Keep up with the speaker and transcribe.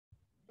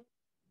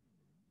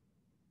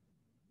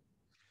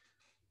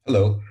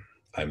Hello,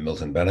 I'm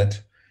Milton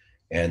Bennett,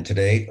 and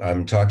today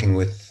I'm talking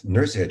with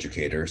nurse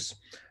educators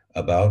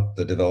about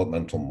the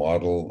developmental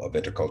model of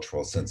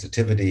intercultural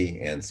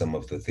sensitivity and some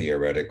of the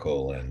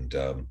theoretical and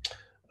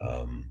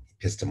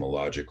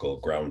epistemological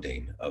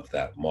grounding of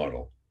that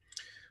model.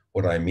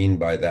 What I mean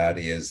by that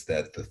is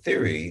that the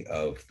theory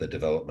of the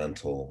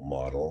developmental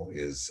model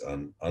is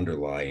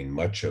underlying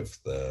much of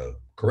the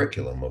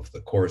curriculum of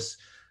the course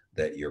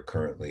that you're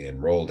currently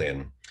enrolled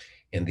in.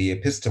 And the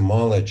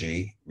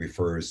epistemology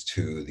refers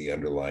to the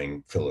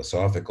underlying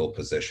philosophical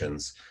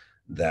positions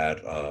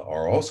that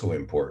are also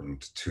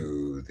important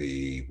to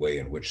the way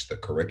in which the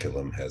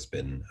curriculum has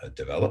been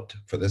developed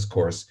for this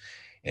course,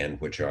 and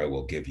which I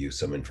will give you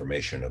some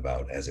information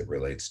about as it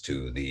relates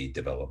to the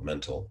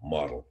developmental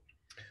model.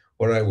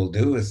 What I will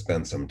do is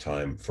spend some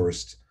time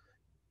first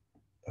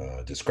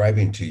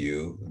describing to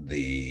you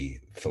the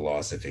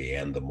philosophy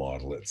and the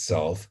model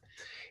itself,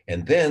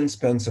 and then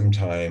spend some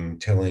time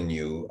telling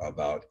you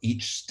about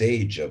each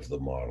stage of the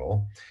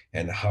model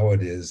and how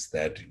it is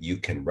that you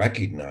can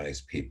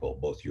recognize people,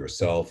 both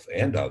yourself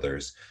and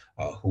others,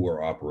 who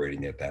are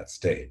operating at that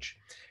stage.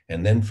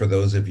 And then for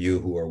those of you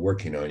who are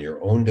working on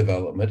your own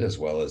development, as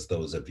well as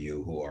those of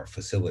you who are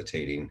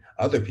facilitating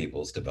other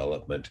people's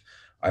development,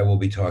 I will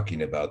be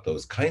talking about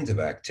those kinds of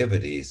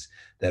activities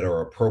that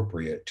are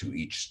appropriate to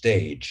each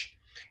stage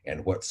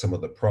and what some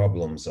of the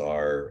problems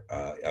are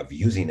of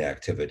using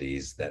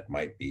activities that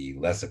might be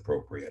less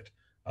appropriate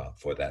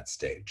for that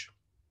stage.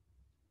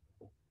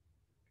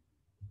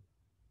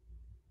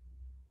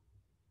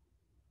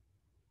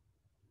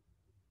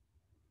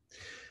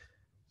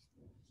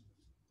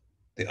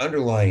 The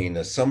underlying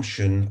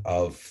assumption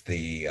of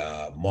the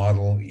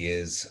model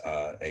is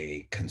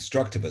a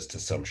constructivist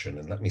assumption.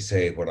 And let me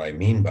say what I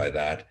mean by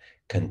that,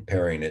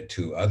 comparing it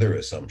to other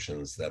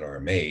assumptions that are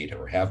made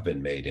or have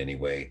been made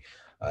anyway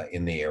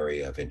in the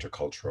area of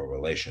intercultural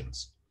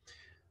relations.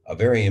 A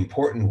very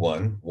important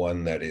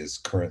one that is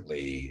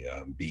currently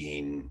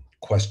being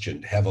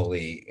questioned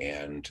heavily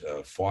and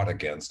fought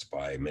against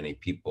by many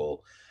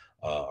people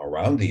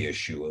around the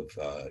issue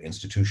of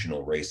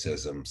institutional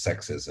racism,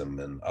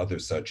 sexism, and other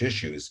such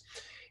issues,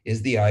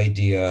 is the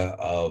idea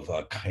of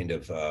a kind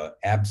of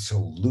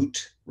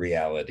absolute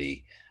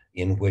reality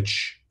in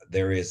which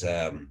there is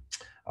a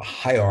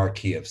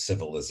hierarchy of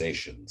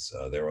civilizations.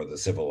 There are the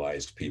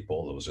civilized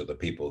people, those are the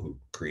people who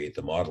create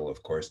the model,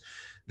 of course.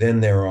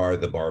 Then there are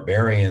the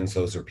barbarians,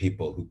 those are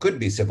people who could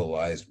be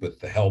civilized with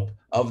the help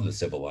of the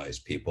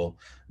civilized people,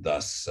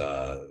 thus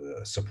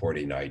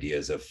supporting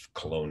ideas of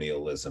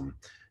colonialism,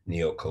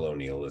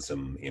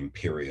 neocolonialism,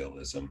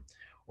 imperialism,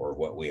 or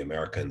what we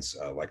Americans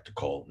like to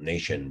call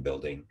nation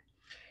building.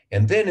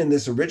 And then in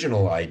this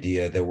original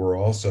idea, there were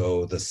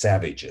also the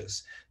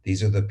savages.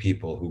 These are the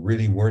people who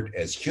really weren't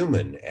as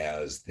human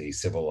as the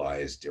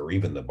civilized or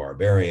even the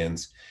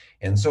barbarians.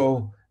 And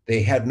so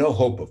they had no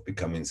hope of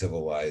becoming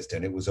civilized,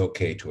 and it was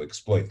okay to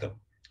exploit them.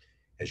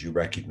 As you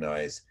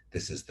recognize,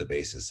 this is the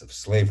basis of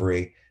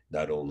slavery,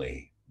 not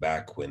only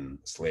back when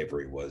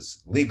slavery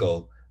was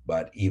legal,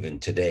 but even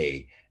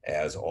today,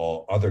 as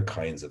all other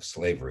kinds of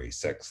slavery,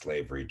 sex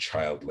slavery,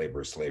 child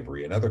labor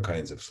slavery, and other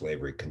kinds of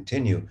slavery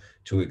continue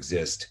to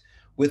exist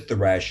with the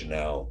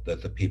rationale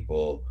that the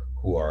people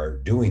who are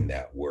doing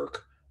that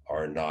work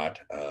are not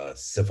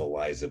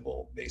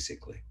civilizable,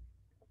 basically.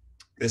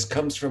 This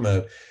comes from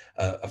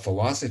a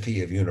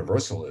philosophy of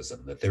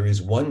universalism that there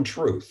is one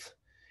truth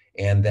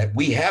and that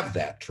we have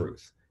that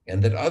truth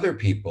and that other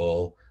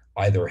people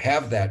either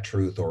have that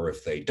truth or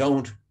if they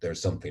don't, there's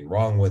something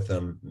wrong with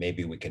them.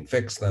 Maybe we can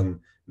fix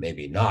them,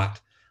 maybe not.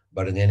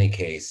 But in any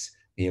case,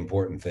 the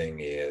important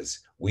thing is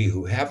we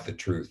who have the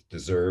truth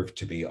deserve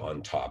to be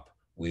on top.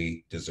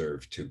 We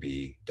deserve to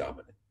be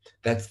dominant.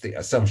 That's the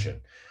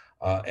assumption.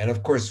 And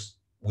of course,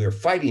 we're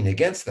fighting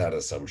against that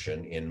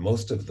assumption in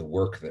most of the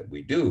work that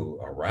we do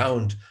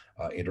around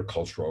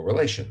intercultural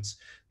relations.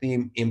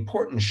 The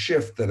important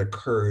shift that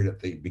occurred at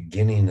the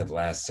beginning of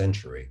last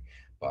century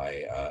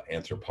by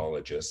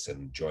anthropologists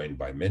and joined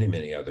by many,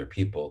 many other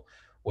people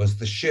was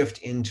the shift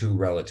into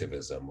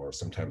relativism, or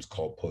sometimes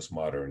called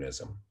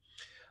postmodernism.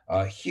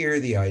 Here,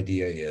 the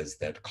idea is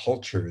that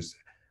cultures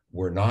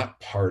were not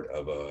part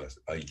of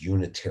a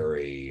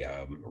unitary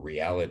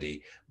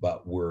reality,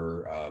 but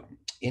were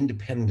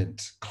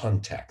independent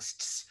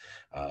contexts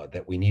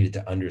that we needed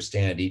to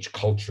understand each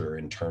culture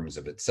in terms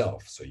of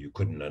itself. So you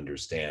couldn't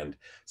understand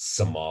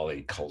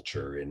Somali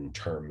culture in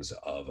terms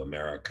of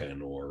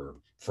American or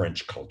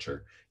French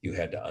culture. You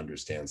had to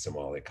understand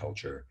Somali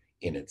culture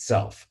in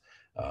itself.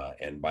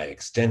 And by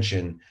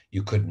extension,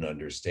 you couldn't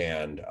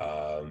understand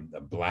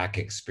a Black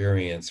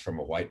experience from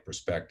a white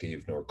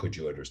perspective, nor could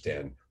you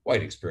understand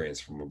white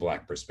experience from a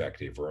Black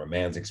perspective, or a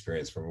man's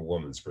experience from a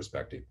woman's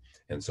perspective,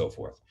 and so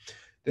forth.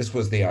 This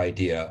was the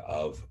idea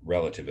of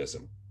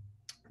relativism.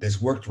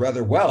 This worked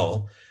rather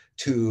well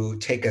to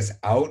take us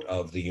out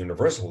of the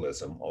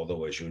universalism,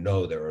 although, as you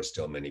know, there are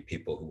still many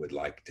people who would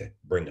like to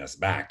bring us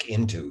back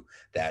into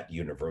that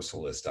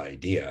universalist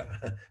idea,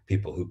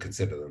 people who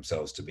consider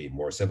themselves to be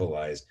more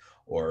civilized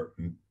or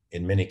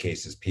in many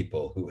cases,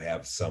 people who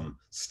have some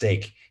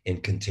stake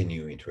in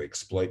continuing to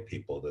exploit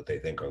people that they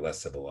think are less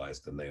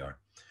civilized than they are.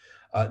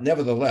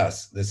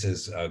 Nevertheless, this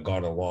has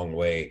gone a long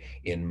way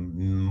in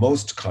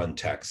most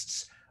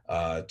contexts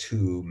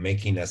to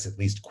making us at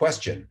least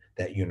question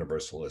that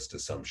universalist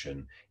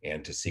assumption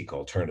and to seek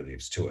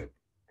alternatives to it.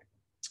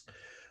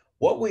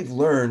 What we've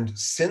learned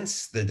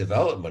since the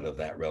development of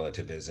that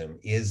relativism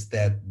is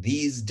that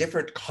these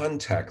different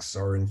contexts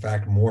are in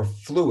fact more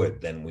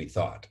fluid than we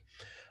thought.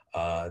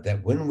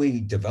 That when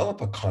we develop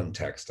a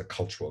context, a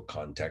cultural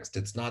context,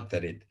 it's not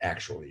that it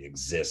actually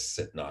exists.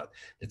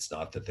 It's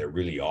not that there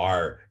really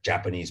are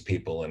Japanese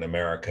people and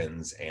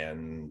Americans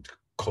and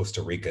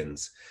Costa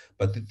Ricans,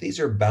 but that these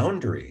are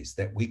boundaries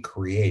that we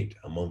create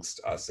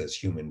amongst us as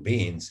human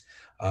beings,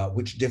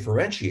 which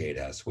differentiate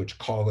us, which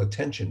call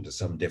attention to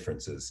some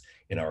differences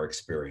in our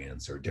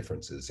experience or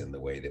differences in the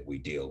way that we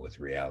deal with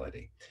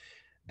reality.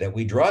 That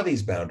we draw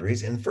these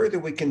boundaries, and further,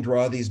 we can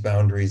draw these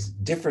boundaries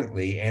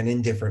differently and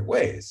in different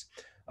ways.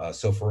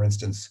 So, for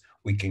instance,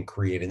 we can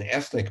create an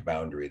ethnic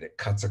boundary that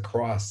cuts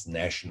across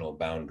national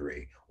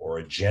boundary, or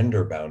a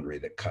gender boundary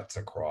that cuts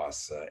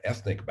across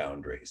ethnic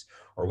boundaries.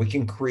 Or we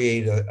can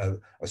create a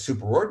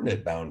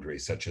superordinate boundary,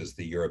 such as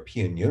the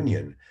European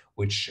Union,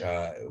 which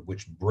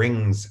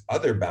brings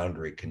other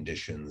boundary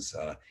conditions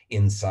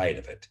inside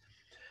of it.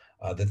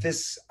 That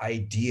this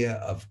idea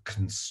of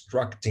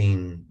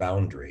constructing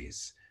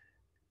boundaries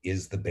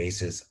is the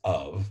basis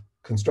of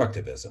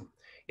constructivism.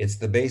 It's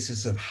the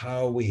basis of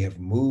how we have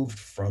moved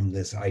from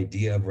this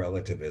idea of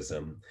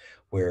relativism,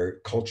 where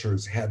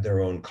cultures had their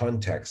own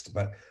context,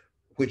 but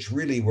which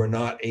really were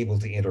not able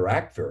to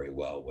interact very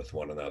well with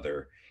one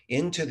another,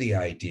 into the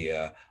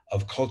idea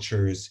of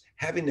cultures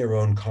having their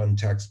own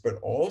context, but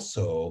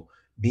also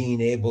being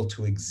able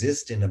to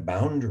exist in a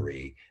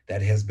boundary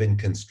that has been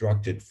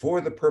constructed for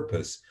the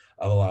purpose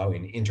of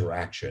allowing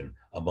interaction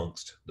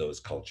amongst those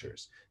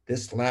cultures.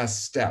 This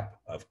last step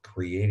of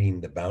creating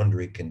the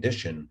boundary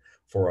condition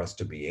for us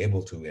to be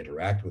able to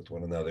interact with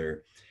one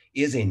another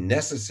is a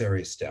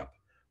necessary step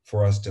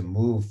for us to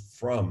move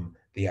from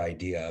the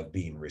idea of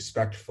being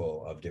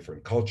respectful of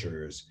different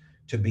cultures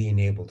to being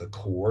able to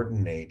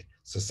coordinate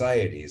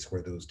societies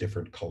where those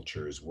different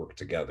cultures work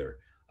together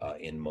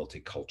in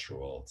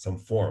multicultural, some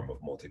form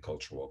of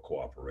multicultural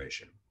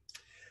cooperation.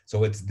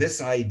 So it's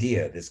this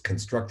idea, this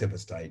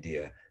constructivist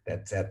idea,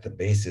 that's at the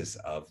basis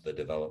of the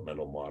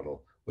developmental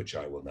model, which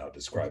I will now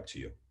describe to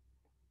you.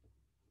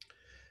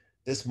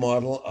 This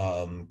model,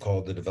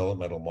 called the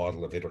developmental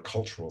model of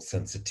intercultural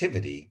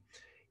sensitivity,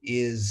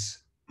 is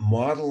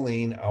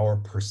modeling our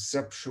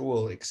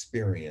perceptual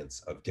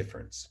experience of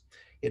difference.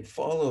 It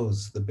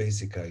follows the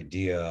basic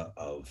idea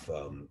of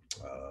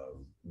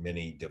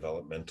many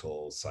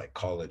developmental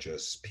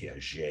psychologists,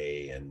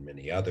 Piaget and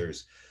many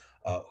others,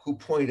 who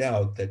point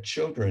out that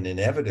children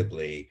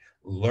inevitably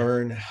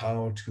learn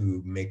how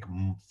to make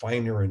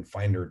finer and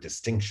finer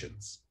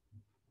distinctions,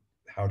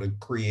 how to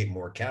create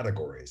more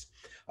categories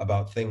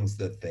about things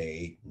that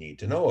they need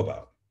to know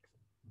about.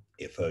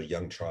 If a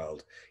young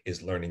child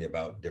is learning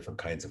about different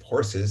kinds of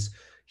horses,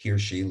 he or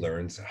she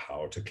learns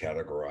how to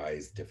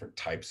categorize different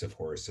types of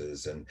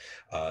horses, and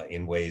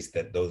in ways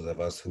that those of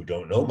us who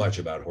don't know much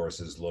about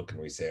horses look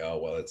and we say, oh,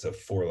 well, it's a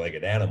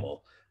four-legged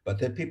animal. But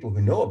that people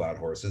who know about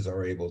horses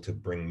are able to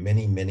bring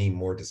many, many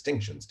more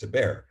distinctions to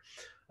bear.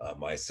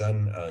 My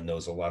son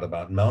knows a lot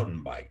about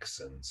mountain bikes.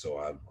 And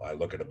so I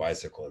look at a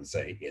bicycle and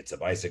say, it's a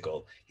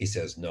bicycle. He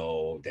says,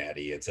 no,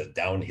 Daddy, it's a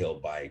downhill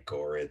bike,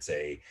 or it's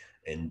a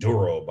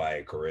enduro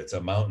bike, or it's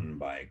a mountain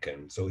bike.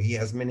 And so he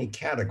has many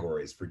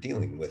categories for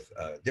dealing with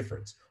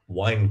difference.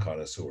 Wine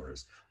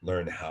connoisseurs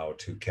learn how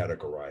to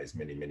categorize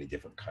many, many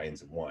different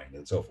kinds of wine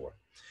and so forth.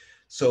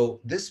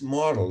 So this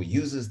model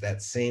uses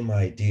that same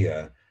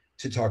idea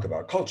to talk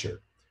about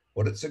culture.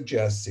 What it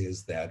suggests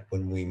is that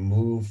when we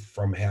move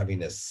from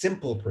having a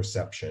simple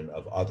perception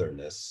of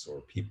otherness,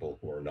 or people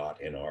who are not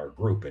in our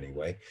group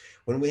anyway,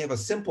 when we have a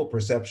simple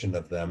perception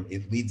of them,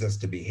 it leads us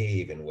to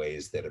behave in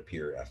ways that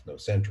appear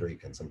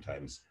ethnocentric and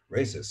sometimes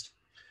racist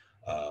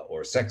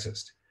or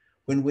sexist.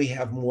 When we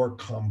have more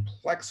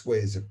complex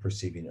ways of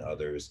perceiving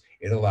others,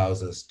 it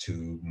allows us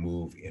to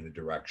move in a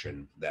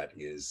direction that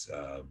is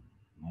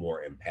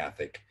more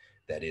empathic,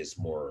 that is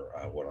more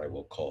what I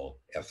will call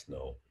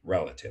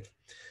ethno-relative.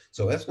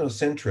 So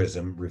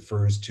ethnocentrism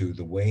refers to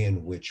the way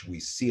in which we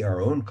see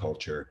our own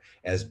culture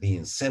as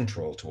being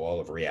central to all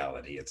of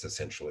reality. It's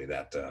essentially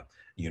that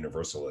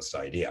universalist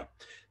idea.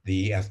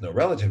 The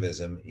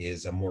ethno-relativism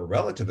is a more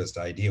relativist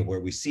idea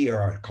where we see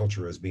our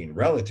culture as being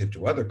relative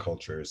to other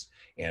cultures,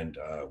 and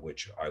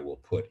which I will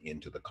put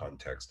into the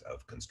context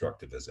of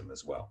constructivism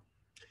as well.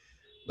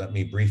 Let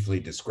me briefly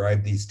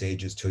describe these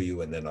stages to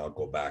you, and then I'll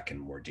go back in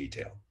more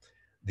detail.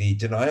 The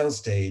denial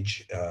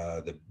stage,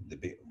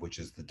 which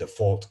is the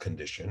default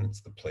condition,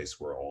 it's the place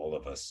where all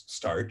of us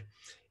start,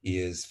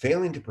 is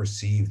failing to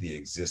perceive the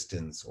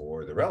existence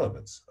or the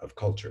relevance of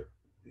culture.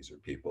 These are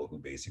people who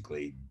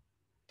basically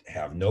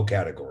have no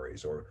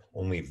categories or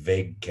only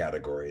vague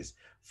categories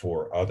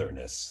for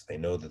otherness. They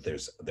know that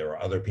there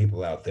are other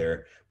people out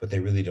there, but they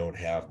really don't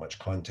have much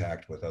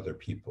contact with other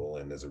people,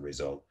 and as a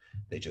result,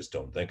 they just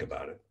don't think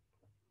about it.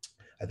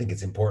 I think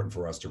it's important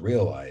for us to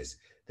realize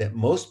that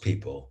most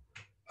people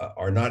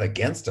are not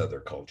against other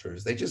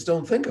cultures. They just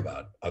don't think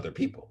about other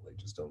people. They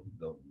just don't.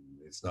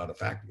 It's not a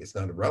fact. It's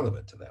not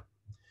irrelevant to them.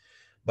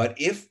 But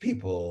if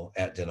people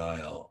at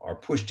denial are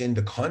pushed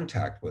into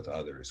contact with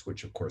others,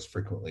 which of course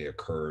frequently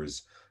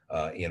occurs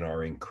in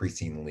our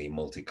increasingly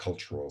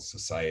multicultural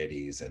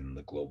societies and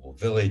the global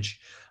village,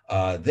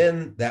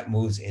 then that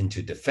moves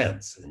into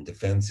defense. And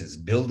defense is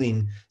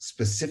building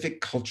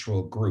specific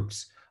cultural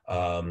groups,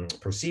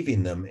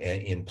 perceiving them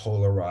in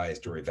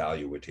polarized or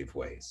evaluative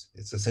ways.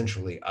 It's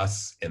essentially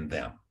us and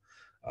them.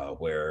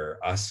 Where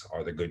us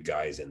are the good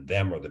guys and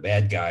them are the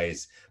bad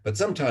guys. But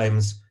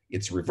sometimes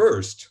it's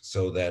reversed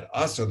so that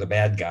us are the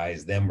bad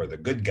guys, them are the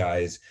good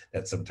guys.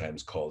 That's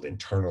sometimes called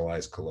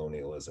internalized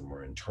colonialism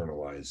or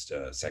internalized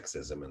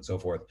sexism and so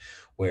forth,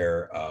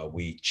 where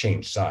we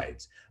change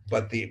sides.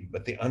 But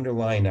the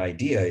underlying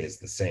idea is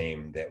the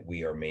same, that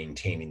we are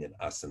maintaining an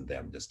us and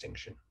them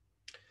distinction.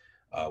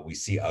 We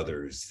see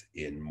others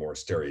in more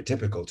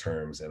stereotypical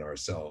terms and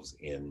ourselves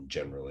in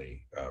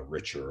generally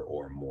richer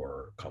or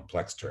more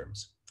complex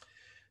terms.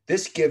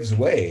 This gives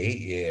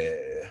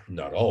way,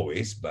 not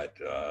always, but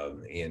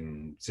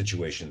in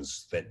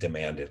situations that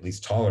demand at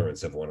least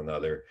tolerance of one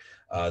another,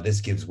 this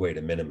gives way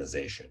to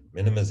minimization.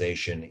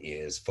 Minimization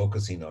is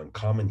focusing on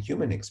common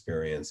human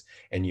experience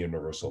and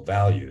universal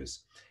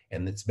values.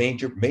 And its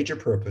major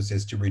purpose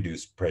is to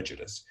reduce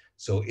prejudice.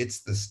 So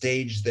it's the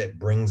stage that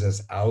brings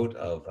us out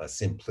of a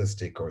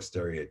simplistic or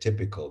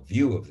stereotypical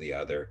view of the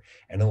other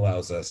and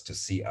allows us to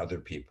see other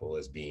people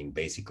as being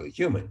basically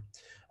human.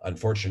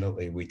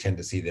 Unfortunately, we tend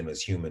to see them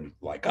as human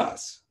like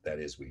us. That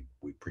is, we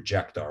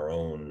project our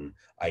own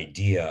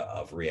idea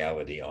of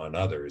reality on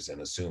others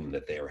and assume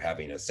that they are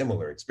having a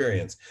similar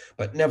experience.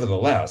 But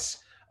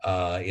nevertheless,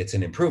 it's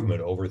an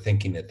improvement over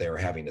thinking that they're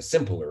having a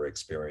simpler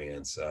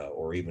experience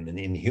or even an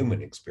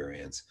inhuman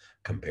experience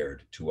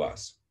compared to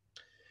us.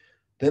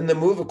 Then the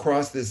move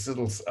across this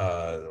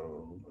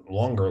little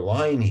longer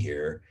line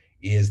here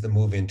is the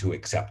move into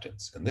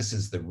acceptance. And this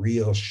is the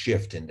real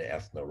shift into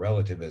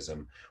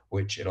ethno-relativism,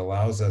 which it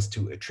allows us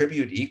to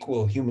attribute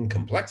equal human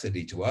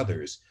complexity to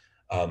others,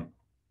 um,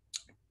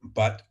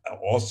 but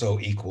also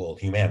equal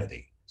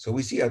humanity. So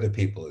we see other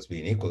people as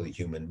being equally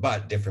human,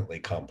 but differently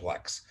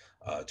complex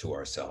to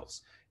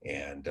ourselves.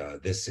 And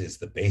this is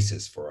the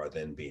basis for our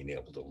then being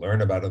able to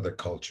learn about other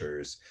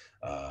cultures,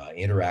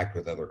 interact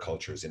with other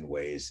cultures in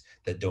ways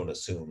that don't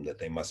assume that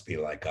they must be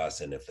like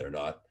us. And if they're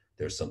not,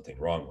 there's something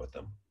wrong with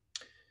them.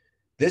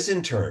 This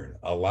in turn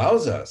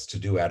allows us to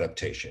do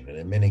adaptation. And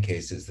in many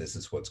cases, this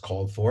is what's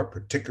called for,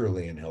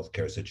 particularly in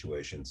healthcare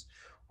situations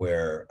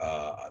where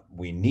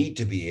we need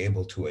to be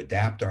able to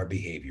adapt our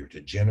behavior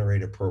to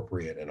generate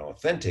appropriate and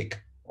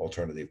authentic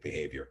alternative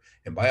behavior.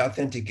 And by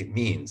authentic, it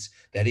means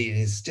that it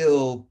is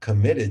still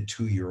committed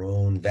to your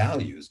own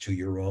values, to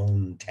your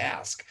own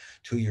task,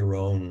 to your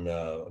own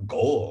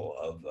goal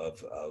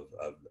of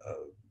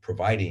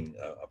providing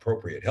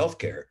appropriate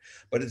healthcare,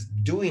 but it's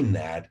doing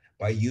that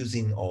by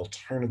using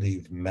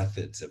alternative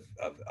methods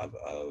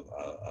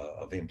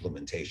of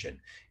implementation.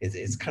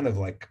 It's kind of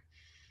like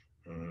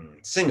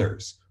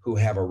singers who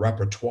have a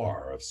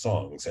repertoire of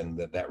songs, and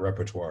that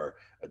repertoire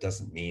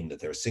doesn't mean that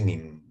they're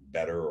singing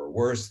better or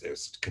worse. They're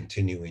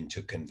continuing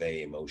to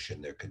convey emotion.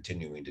 They're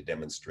continuing to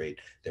demonstrate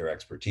their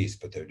expertise,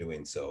 but they're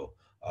doing so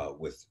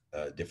with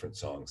different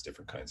songs,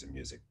 different kinds of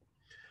music.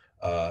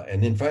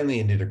 And then finally,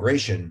 in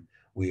integration,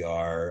 we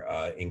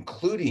are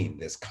including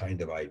this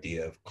kind of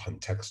idea of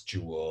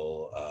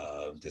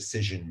contextual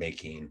decision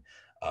making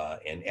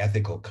and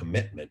ethical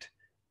commitment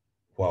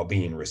while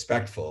being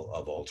respectful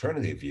of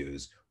alternative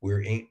views.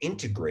 We're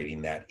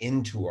integrating that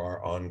into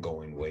our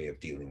ongoing way of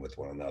dealing with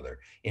one another.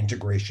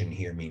 Integration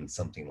here means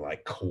something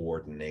like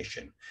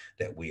coordination,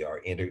 that we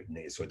are,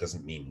 so it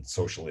doesn't mean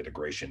social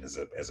integration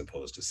as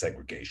opposed to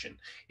segregation.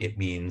 It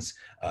means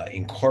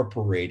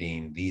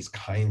incorporating these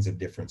kinds of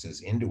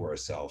differences into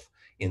ourselves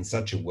in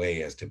such a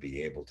way as to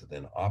be able to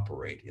then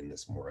operate in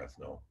this more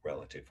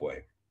ethno-relative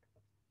way.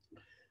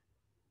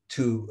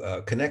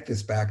 To connect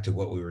this back to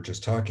what we were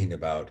just talking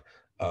about,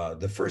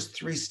 the first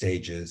three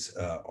stages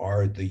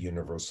are the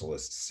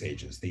universalist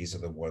stages. These are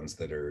the ones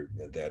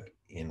that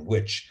in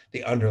which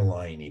the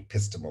underlying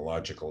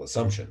epistemological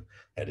assumption,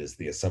 that is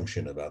the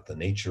assumption about the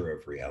nature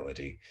of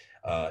reality,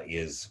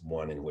 is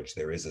one in which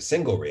there is a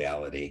single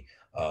reality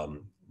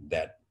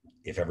that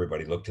if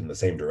everybody looked in the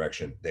same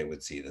direction, they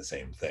would see the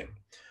same thing.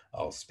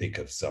 I'll speak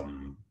of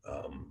some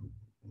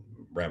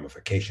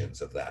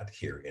ramifications of that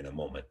here in a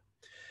moment.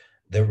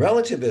 The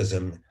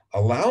relativism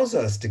allows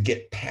us to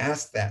get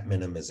past that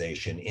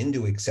minimization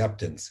into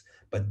acceptance,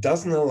 but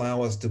doesn't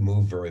allow us to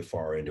move very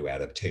far into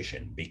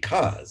adaptation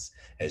because,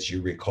 as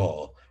you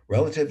recall,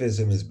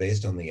 relativism is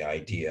based on the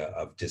idea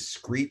of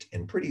discrete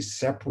and pretty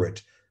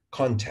separate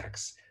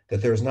contexts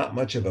that there's not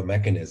much of a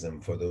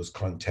mechanism for those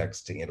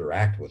contexts to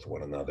interact with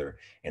one another.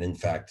 And in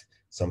fact,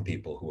 some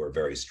people who are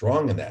very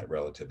strong in that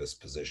relativist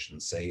position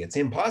say it's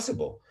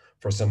impossible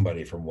for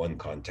somebody from one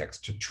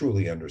context to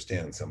truly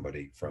understand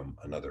somebody from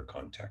another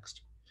context.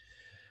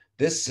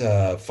 This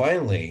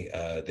finally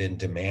then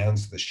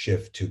demands the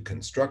shift to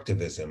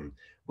constructivism,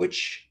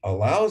 which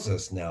allows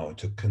us now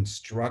to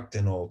construct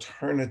an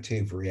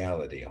alternative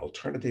reality,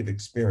 alternative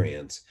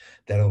experience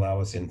that allow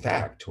us, in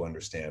fact, to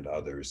understand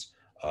others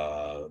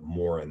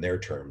more in their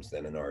terms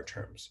than in our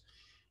terms.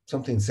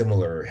 Something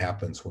similar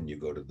happens when you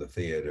go to the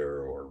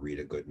theater or read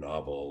a good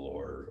novel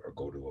or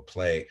go to a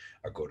play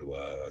or go to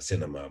a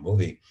cinema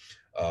movie,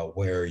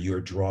 where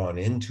you're drawn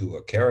into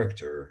a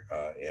character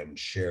and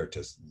share to,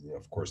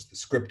 of course, the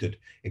scripted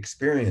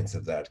experience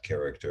of that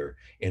character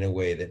in a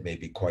way that may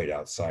be quite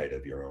outside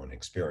of your own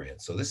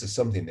experience. So this is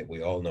something that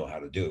we all know how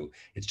to do.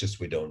 It's just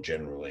we don't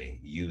generally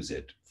use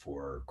it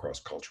for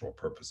cross-cultural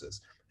purposes.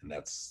 And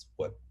that's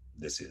what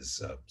this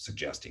is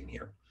suggesting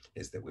here,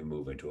 is that we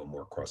move into a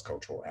more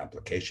cross-cultural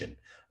application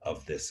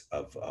of this,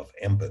 of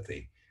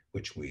empathy,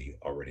 which we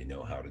already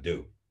know how to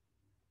do.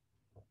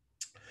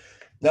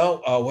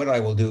 Now, what I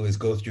will do is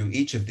go through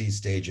each of these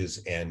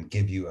stages and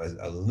give you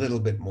a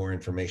little bit more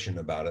information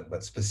about it,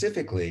 but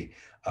specifically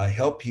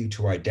help you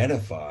to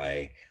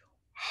identify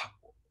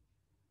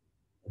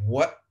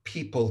what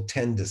people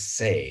tend to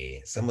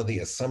say, some of the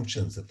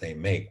assumptions that they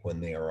make when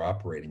they are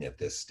operating at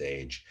this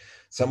stage,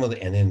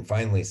 and then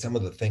finally, some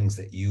of the things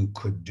that you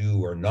could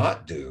do or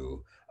not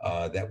do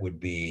that would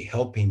be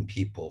helping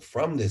people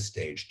from this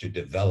stage to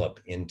develop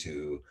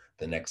into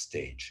the next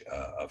stage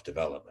of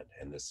development.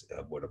 And this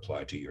would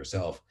apply to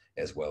yourself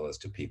as well as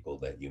to people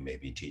that you may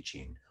be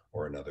teaching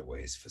or in other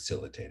ways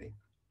facilitating.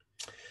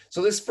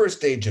 So this first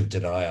stage of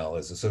denial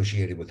is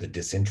associated with a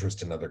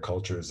disinterest in other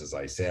cultures. As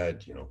I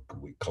said,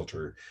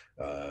 culture,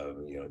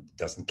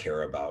 doesn't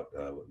care about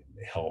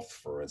health,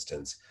 for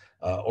instance,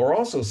 or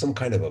also some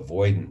kind of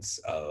avoidance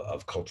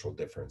of cultural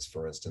difference.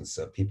 For instance,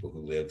 people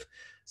who live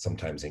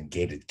sometimes in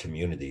gated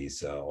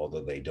communities,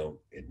 although they don't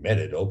admit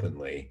it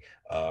openly,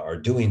 are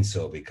doing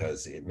so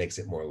because it makes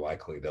it more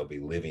likely they'll be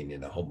living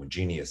in a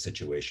homogeneous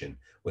situation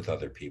with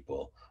other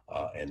people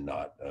and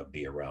not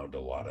be around a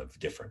lot of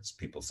difference.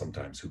 People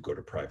sometimes who go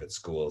to private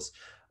schools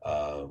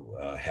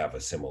have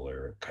a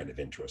similar kind of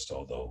interest,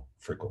 although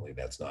frequently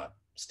that's not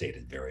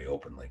stated very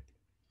openly.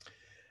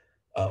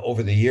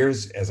 Over the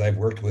years, as I've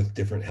worked with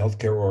different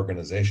healthcare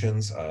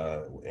organizations,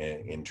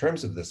 in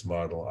terms of this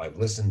model, I've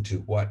listened to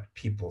what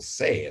people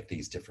say at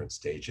these different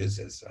stages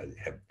as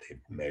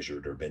they've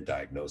measured or been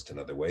diagnosed in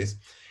other ways.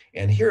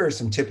 And here are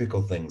some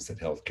typical things that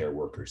healthcare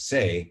workers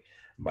say.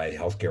 By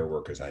healthcare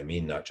workers, I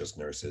mean not just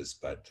nurses,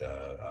 but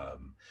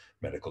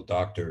medical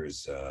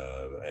doctors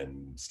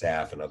and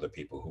staff and other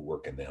people who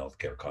work in the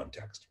healthcare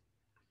context.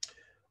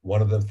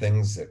 One of the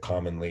things that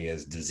commonly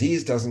is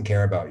disease doesn't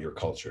care about your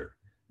culture.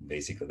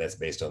 Basically, that's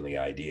based on the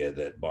idea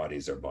that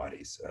bodies are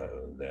bodies,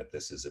 that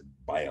this is a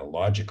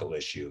biological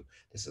issue.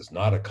 This is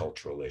not a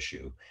cultural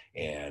issue.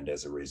 And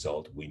as a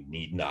result, we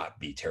need not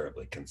be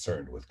terribly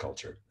concerned with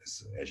culture.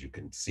 This, as you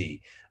can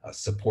see,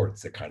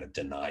 supports a kind of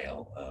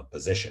denial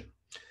position.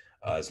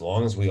 As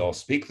long as we all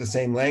speak the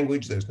same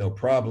language, there's no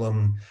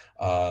problem.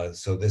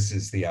 So this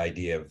is the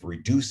idea of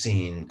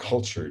reducing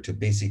culture to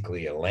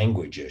basically a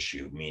language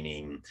issue,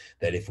 meaning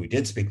that if we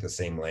did speak the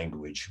same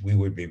language, we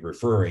would be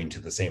referring to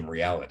the same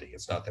reality.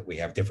 It's not that we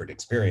have different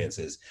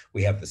experiences.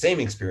 We have the same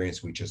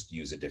experience, we just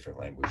use a different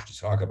language to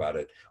talk about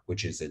it,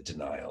 which is a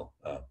denial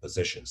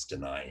position,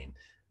 denying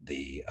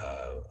the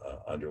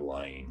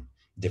underlying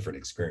different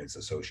experience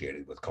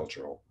associated with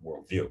cultural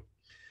worldview.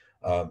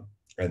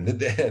 And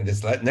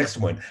this next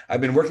one,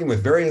 I've been working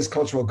with various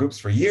cultural groups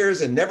for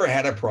years and never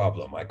had a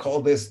problem. I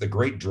call this the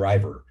great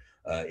driver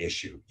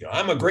issue.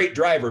 I'm a great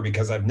driver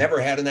because I've never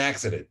had an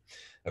accident.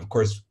 Of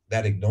course,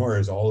 that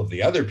ignores all of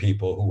the other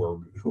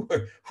people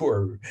who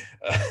are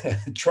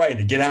trying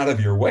to get out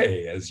of your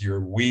way as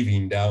you're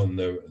weaving down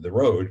the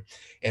road.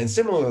 And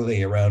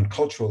similarly, around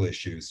cultural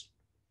issues,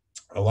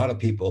 a lot of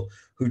people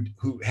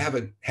who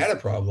haven't had a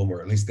problem, or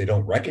at least they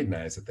don't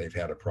recognize that they've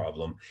had a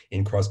problem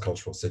in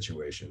cross-cultural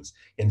situations,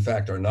 in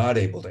fact, are not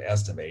able to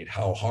estimate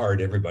how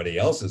hard everybody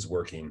else is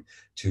working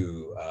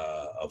to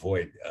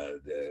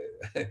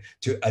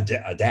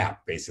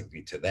adapt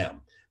basically to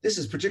them. This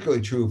is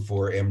particularly true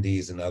for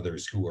MDs and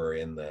others who are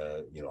in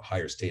the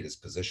higher status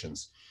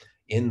positions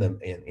in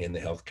the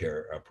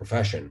healthcare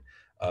profession.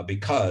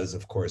 Because,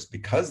 of course,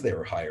 because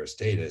they're higher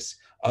status,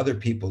 other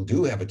people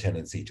do have a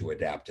tendency to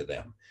adapt to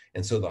them.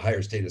 And so the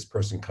higher status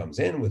person comes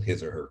in with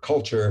his or her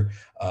culture,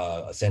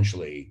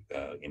 essentially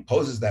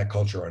imposes that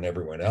culture on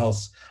everyone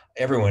else.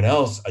 Everyone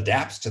else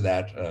adapts to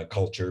that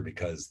culture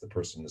because the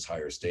person is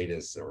higher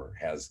status or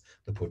has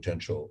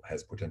potential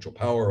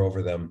power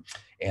over them.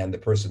 And the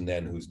person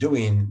then who's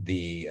doing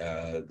the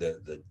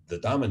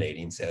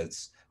dominating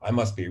says, I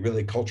must be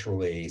really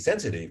culturally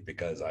sensitive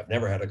because I've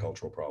never had a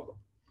cultural problem.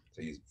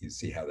 So you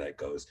see how that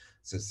goes.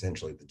 It's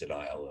essentially the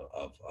denial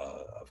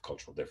of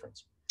cultural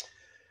difference.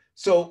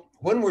 So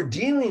when we're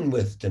dealing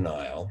with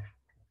denial,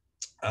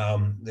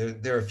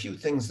 there are a few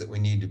things that we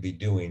need to be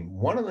doing.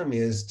 One of them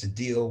is to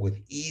deal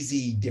with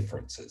easy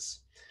differences.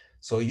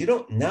 So you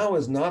don't, now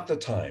is not the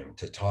time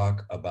to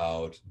talk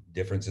about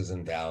differences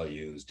in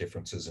values,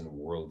 differences in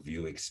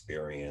worldview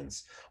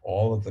experience,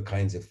 all of the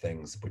kinds of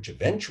things which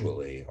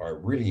eventually are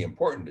really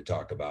important to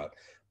talk about.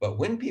 But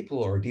when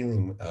people are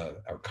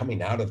are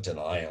coming out of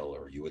denial,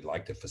 or you would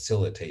like to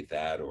facilitate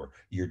that, or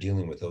you're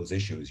dealing with those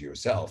issues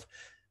yourself,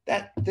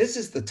 that this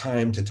is the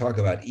time to talk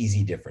about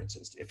easy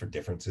differences, different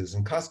differences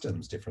in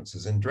customs,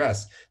 differences in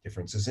dress,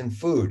 differences in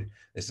food.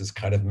 This is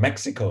kind of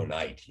Mexico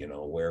night, you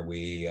know, where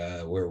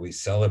we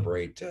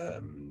celebrate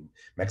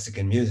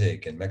Mexican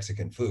music and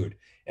Mexican food.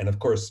 And of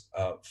course,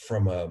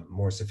 from a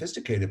more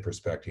sophisticated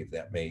perspective,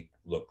 that may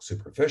look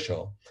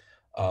superficial,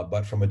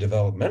 but from a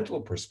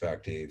developmental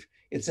perspective,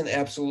 it's an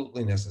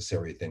absolutely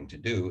necessary thing to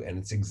do, and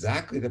it's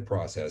exactly the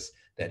process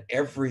that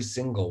every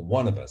single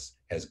one of us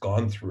has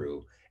gone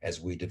through as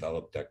we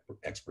developed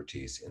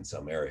expertise in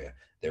some area.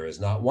 There is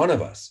not one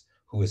of us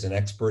who is an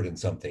expert in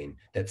something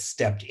that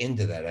stepped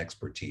into that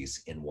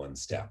expertise in one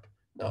step.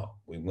 No,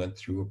 we went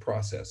through a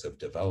process of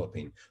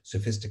developing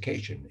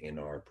sophistication in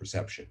our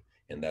perception,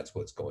 and that's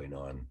what's going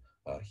on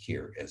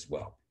here as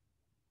well.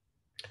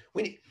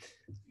 We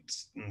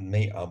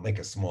I'll make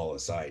a small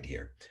aside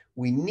here.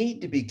 We need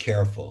to be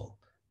careful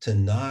to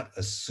not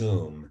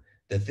assume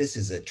that this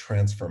is a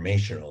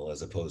transformational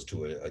as opposed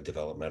to a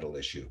developmental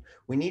issue.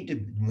 We need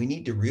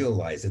to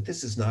realize that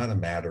this is not a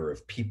matter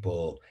of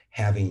people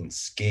having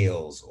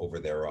scales over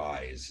their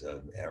eyes,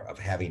 of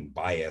having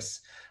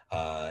bias,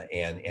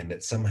 and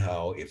that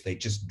somehow if they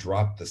just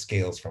drop the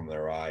scales from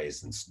their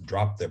eyes and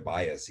drop their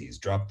biases,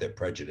 drop their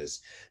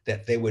prejudice,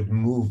 that they would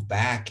move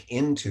back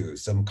into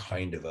some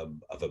kind of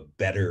a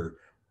better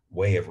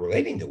way of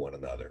relating to one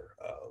another.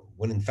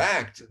 When in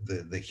fact,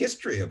 the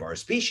history of our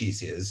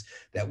species is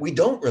that we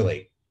don't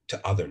relate to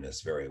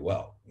otherness very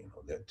well. You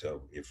know, that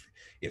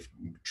if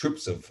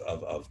troops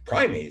of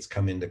primates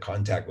come into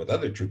contact with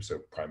other troops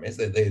of primates,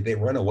 they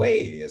run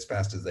away as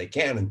fast as they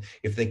can. And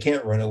if they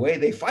can't run away,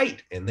 they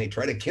fight and they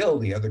try to kill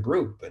the other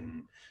group.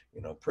 And,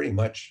 you know, pretty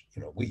much,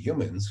 you know, we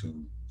humans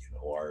who,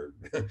 are,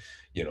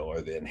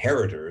 are the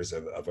inheritors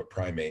of a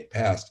primate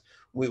past,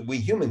 we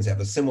humans have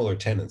a similar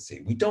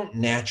tendency. We don't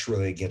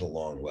naturally get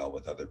along well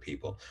with other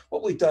people.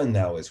 What we've done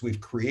now is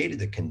we've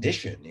created a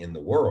condition in the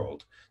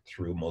world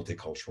through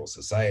multicultural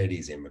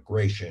societies,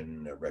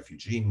 immigration,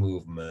 refugee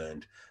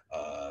movement,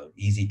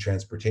 easy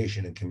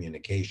transportation and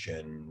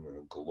communication,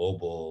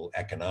 global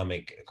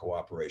economic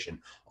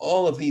cooperation.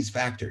 All of these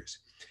factors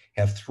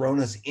have thrown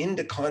us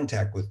into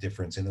contact with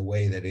difference in a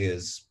way that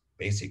is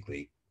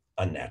basically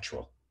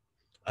unnatural.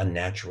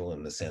 Unnatural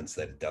in the sense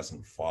that it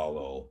doesn't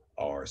follow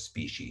our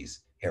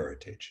species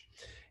heritage.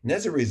 And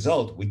as a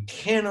result, we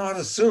cannot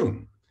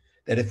assume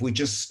that if we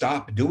just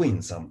stop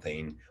doing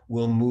something,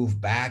 we'll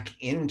move back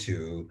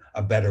into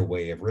a better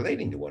way of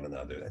relating to one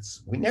another.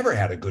 We never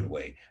had a good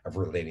way of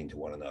relating to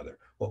one another.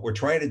 What we're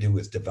trying to do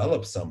is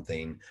develop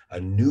something, a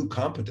new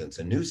competence,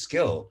 a new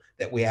skill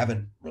that we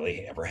haven't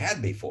really ever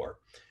had before.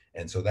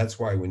 And so that's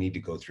why we need to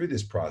go through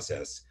this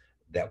process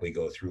that we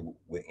go through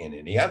in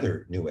any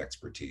other new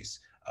expertise,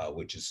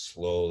 which is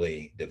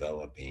slowly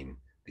developing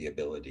the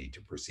ability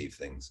to perceive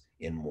things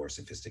in more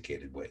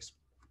sophisticated ways.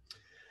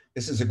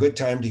 This is a good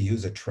time to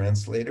use a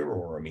translator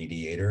or a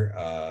mediator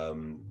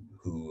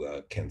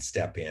who can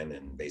step in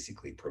and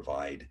basically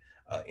provide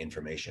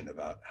information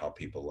about how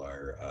people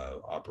are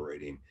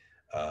operating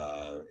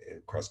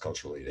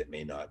cross-culturally that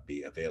may not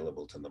be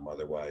available to them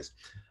otherwise.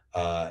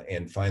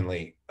 And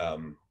finally,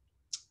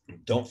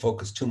 don't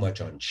focus too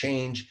much on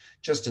change,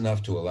 just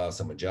enough to allow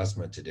some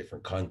adjustment to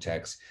different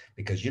contexts,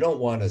 because you don't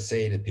want to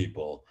say to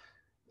people,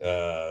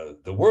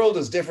 the world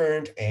is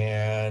different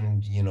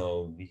and,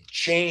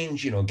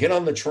 change, get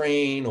on the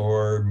train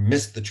or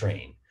miss the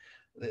train.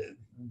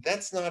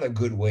 That's not a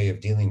good way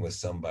of dealing with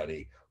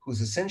somebody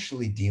who's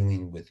essentially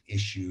dealing with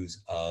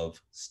issues of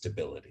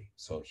stability.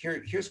 So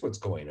here's what's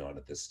going on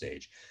at this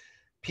stage.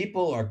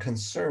 People are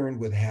concerned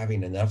with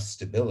having enough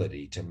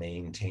stability to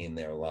maintain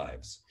their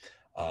lives.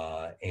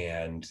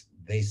 And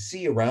they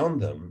see around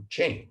them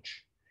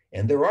change.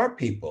 And there are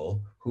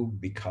people who,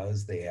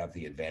 because they have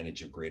the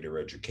advantage of greater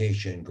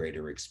education,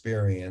 greater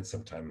experience,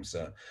 sometimes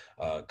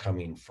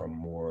coming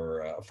from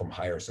from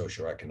higher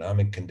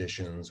socioeconomic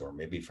conditions, or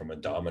maybe from a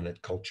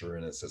dominant culture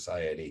in a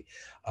society,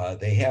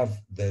 they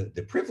have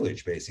the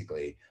privilege,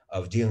 basically,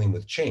 of dealing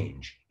with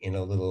change in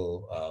a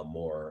little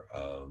more,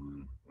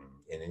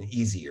 in an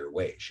easier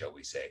way, shall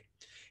we say.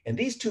 And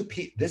these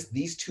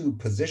two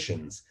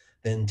positions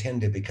then tend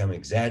to become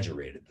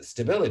exaggerated. The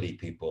stability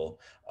people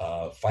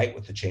fight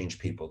with the change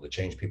people. The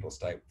change people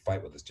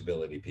fight with the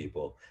stability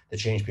people. The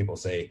change people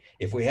say,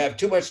 if we have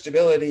too much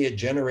stability, it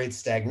generates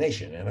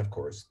stagnation. And of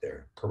course,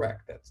 they're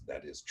correct.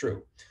 That is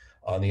true.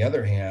 On the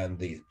other hand,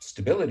 the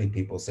stability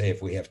people say,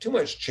 if we have too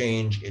much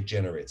change, it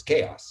generates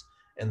chaos.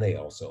 And they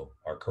also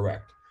are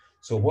correct.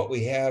 So what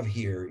we have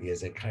here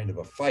is a kind of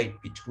a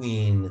fight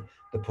between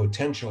the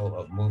potential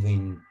of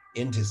moving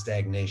into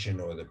stagnation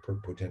or the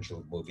potential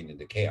of moving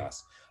into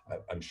chaos.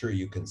 I'm sure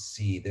you can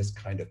see this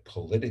kind of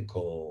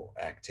political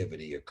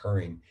activity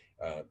occurring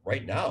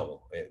right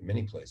now at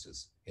many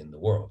places in the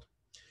world.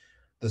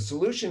 The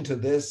solution to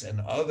this and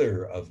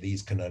other of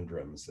these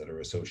conundrums that are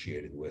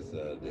associated with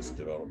this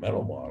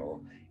developmental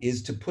model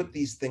is to put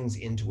these things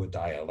into a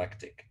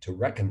dialectic, to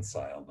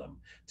reconcile them,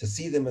 to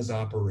see them as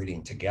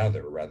operating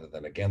together rather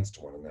than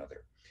against one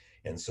another.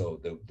 And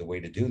so the way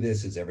to do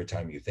this is every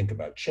time you think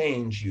about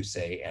change, you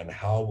say, and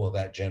how will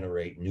that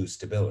generate new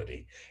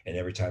stability? And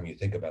every time you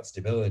think about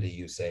stability,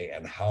 you say,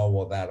 and how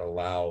will that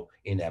allow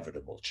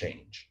inevitable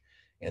change?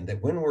 And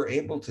that when we're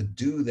able to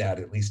do that,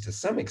 at least to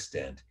some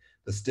extent,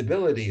 the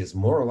stability is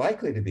more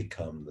likely to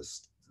become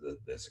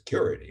the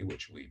security,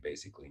 which we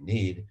basically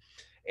need.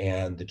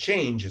 And the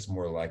change is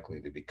more likely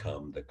to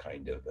become the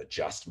kind of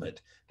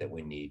adjustment that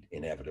we need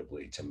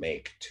inevitably to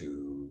make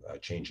to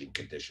changing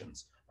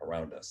conditions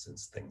around us,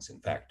 since things, in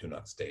fact, do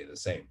not stay the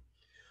same.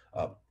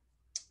 Uh,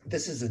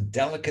 this is a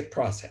delicate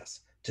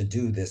process to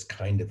do this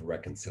kind of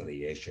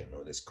reconciliation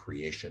or this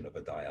creation of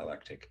a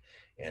dialectic.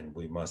 And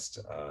we must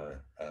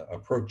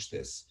approach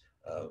this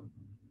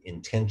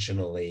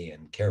intentionally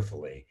and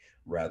carefully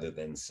rather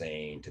than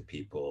saying to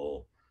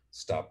people,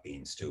 stop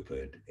being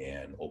stupid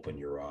and open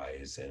your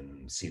eyes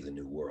and see the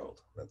new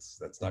world.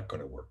 That's not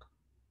going to work.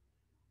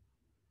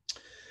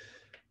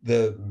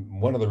 The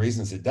one of the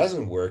reasons it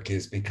doesn't work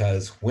is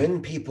because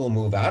when people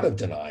move out of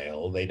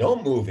denial, they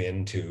don't move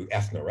into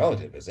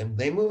ethno-relativism,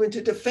 they move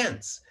into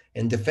defense.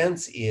 And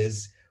defense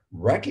is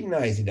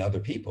recognizing other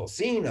people,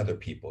 seeing other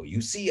people.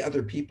 You see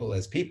other people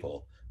as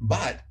people,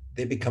 but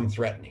they become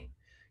threatening.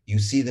 You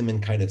see them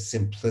in kind of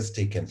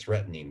simplistic and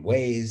threatening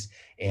ways,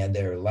 and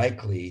they're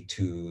likely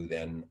to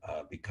then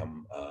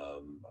become a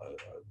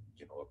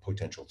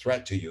potential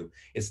threat to you.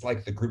 It's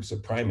like the groups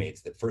of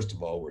primates that, first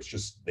of all, were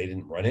just, they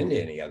didn't run into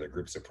any other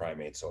groups of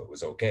primates, so it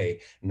was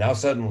okay. Now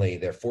suddenly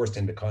they're forced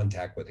into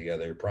contact with the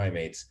other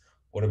primates.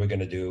 What are we going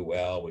to do?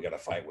 Well, we got to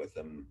fight with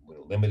them with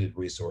limited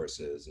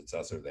resources. It's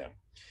us or them.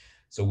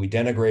 So we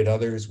denigrate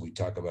others, we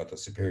talk about the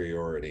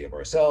superiority of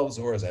ourselves,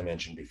 or as I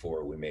mentioned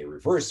before, we may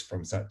reverse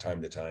from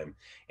time to time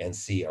and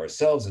see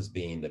ourselves as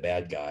being the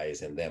bad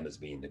guys and them as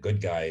being the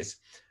good guys.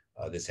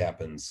 This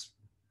happens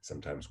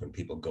sometimes when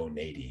people go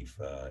native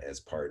as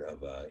part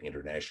of an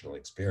international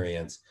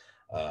experience,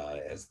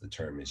 as the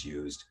term is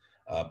used.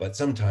 But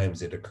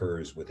sometimes it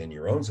occurs within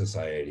your own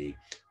society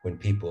when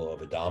people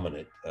of a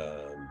dominant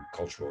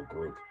cultural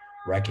group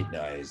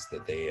recognize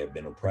that they have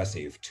been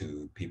oppressive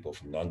to people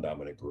from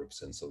non-dominant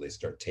groups, and so they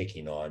start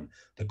taking on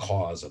the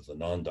cause of the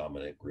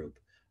non-dominant group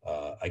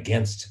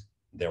against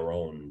their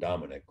own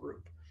dominant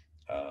group.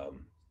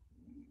 Um,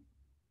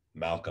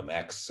 Malcolm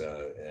X,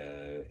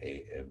 a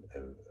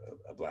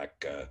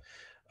black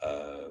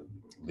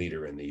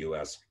leader in the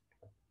U.S.,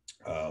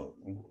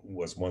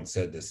 was once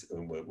said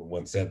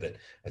that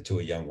to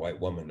a young white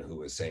woman who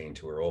was saying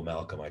to her, "Oh,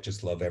 Malcolm, I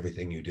just love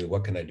everything you do.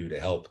 What can I do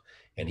to help?"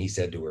 And he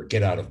said to her,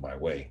 "Get out of my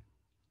way."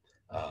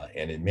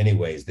 And in many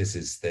ways, this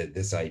is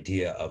this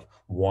idea of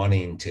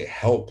wanting to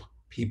help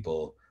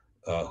people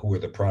who are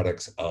the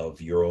products of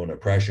your own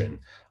oppression.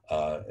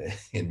 Uh,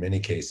 in many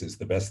cases,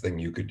 the best thing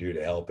you could do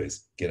to help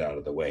is get out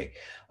of the way.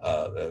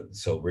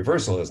 So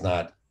reversal is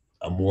not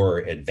a more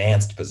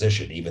advanced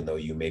position, even though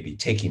you may be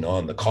taking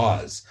on the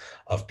cause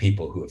of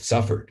people who have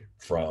suffered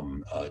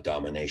from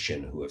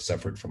domination, who have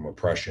suffered from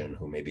oppression,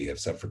 who maybe have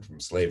suffered from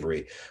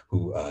slavery,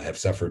 who have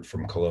suffered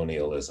from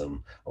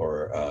colonialism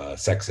or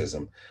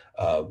sexism,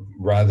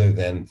 rather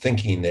than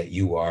thinking that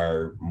you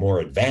are more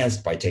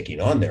advanced by taking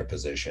on their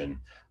position.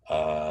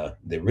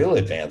 The real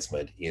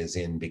advancement is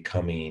in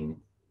becoming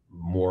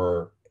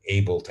more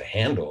able to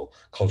handle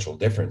cultural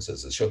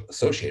differences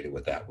associated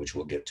with that, which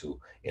we'll get to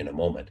in a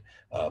moment.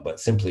 But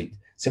simply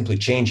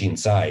changing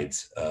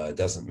sides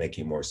doesn't make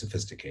you more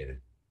sophisticated.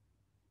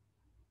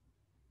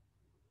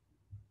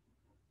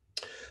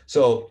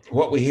 So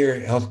what we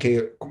hear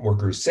healthcare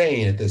workers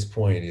saying at this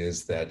point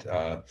is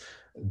that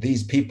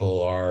these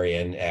people are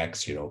in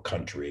X,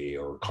 country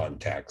or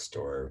context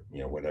or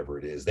whatever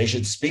it is. They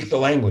should speak the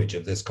language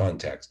of this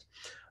context.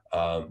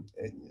 Um,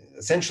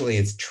 Essentially,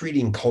 it's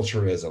treating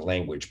culture as a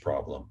language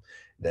problem.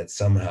 That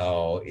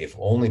somehow, if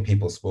only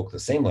people spoke the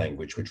same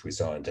language, which we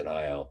saw in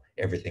denial,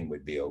 everything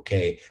would be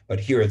okay. But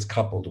here it's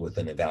coupled with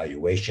an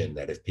evaluation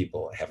that if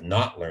people have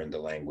not learned the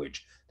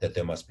language, that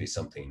there must be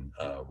something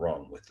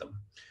wrong with them.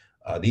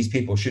 These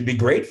people should be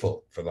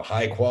grateful for the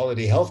high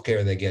quality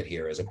healthcare they get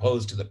here, as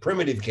opposed to the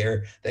primitive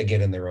care they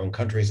get in their own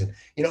countries. And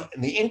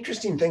the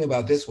interesting thing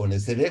about this one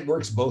is that it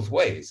works both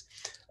ways.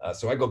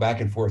 So I go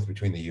back and forth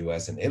between the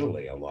U.S. and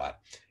Italy a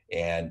lot.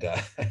 And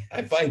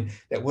I find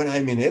that when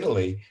I'm in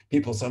Italy,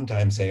 people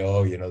sometimes say,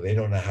 "Oh, they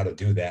don't know how to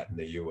do that in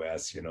the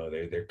U.S.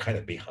 They're kind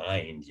of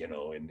behind,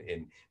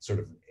 in sort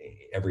of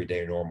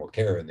everyday normal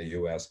care in the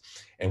U.S."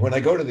 And when I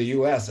go to the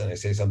U.S. and I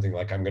say something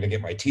like, "I'm going to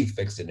get my teeth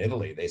fixed in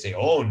Italy," they say,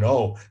 "Oh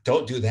no,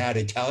 don't do that.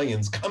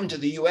 Italians come to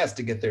the U.S.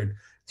 to get their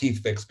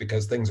teeth fixed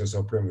because things are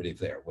so primitive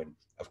there." When,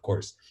 of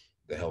course,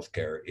 the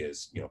healthcare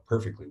is,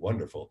 perfectly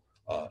wonderful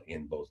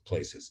in both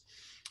places.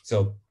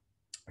 So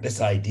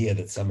this idea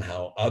that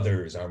somehow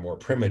others are more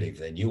primitive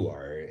than you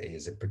are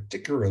is a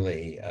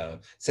particularly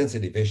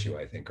sensitive issue,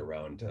 I think,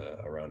 around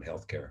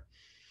healthcare.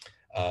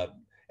 Uh,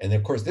 and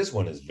of course, this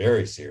one is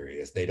very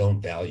serious. They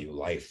don't value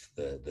life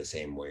the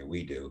same way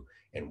we do.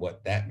 And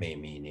what that may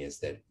mean is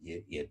that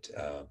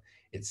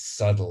it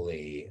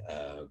subtly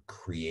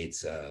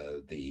creates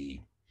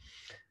the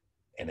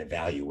an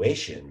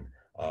evaluation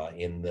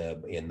in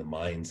the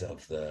minds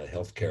of the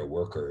healthcare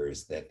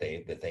workers that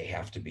they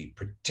have to be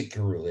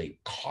particularly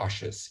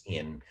cautious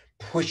in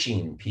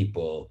pushing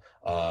people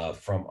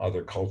from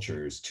other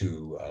cultures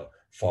to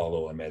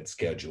follow a med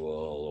schedule,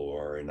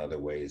 or in other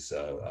ways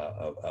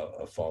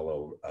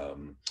follow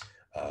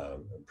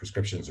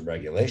prescriptions and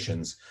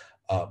regulations,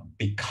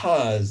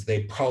 because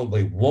they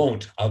probably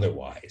won't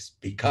otherwise,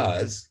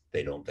 because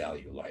they don't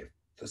value life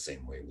the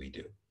same way we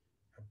do.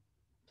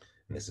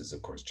 And this is,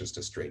 of course, just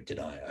a straight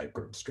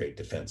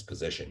defense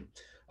position.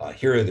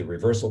 Here are the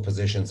reversal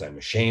positions. I'm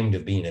ashamed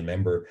of being a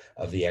member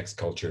of the X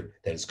culture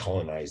that has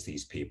colonized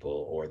these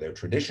people, or their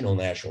traditional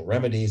natural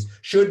remedies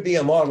should be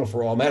a model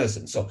for all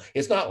medicine. So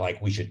it's not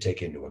like we should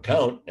take into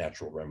account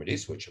natural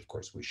remedies, which of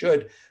course we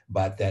should,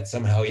 but that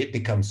somehow it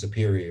becomes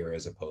superior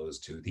as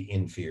opposed to the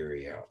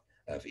inferior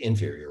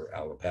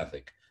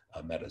allopathic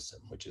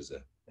medicine, which is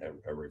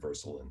a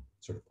reversal and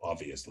sort of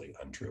obviously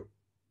untrue.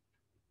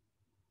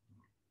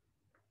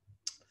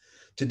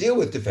 To deal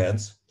with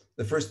defense,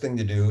 the first thing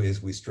to do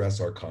is we stress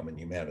our common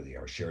humanity,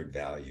 our shared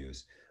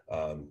values.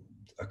 Um,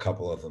 a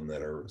couple of them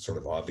that are sort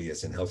of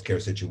obvious in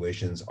healthcare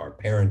situations are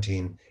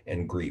parenting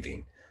and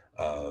grieving.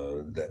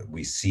 That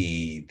we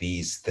see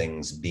these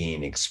things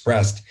being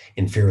expressed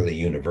in fairly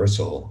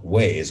universal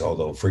ways,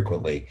 although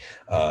frequently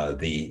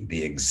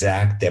the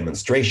exact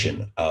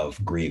demonstration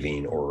of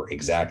grieving or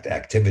exact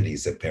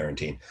activities of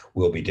parenting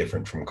will be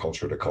different from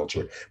culture to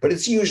culture. But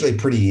it's usually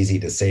pretty easy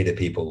to say to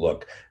people,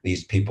 look,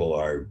 these people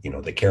are,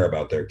 they care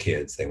about their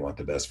kids, they want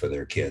the best for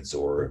their kids,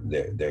 or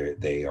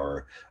they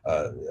are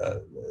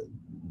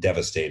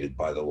devastated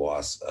by the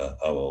loss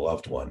of a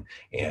loved one,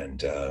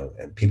 and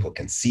people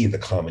can see the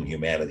common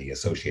humanity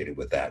associated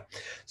with that.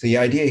 So the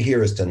idea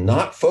here is to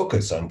not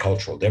focus on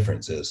cultural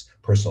differences,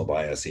 personal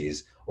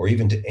biases, or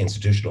even to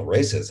institutional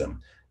racism.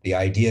 The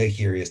idea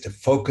here is to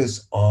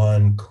focus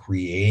on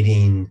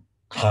creating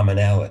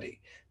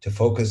commonality, to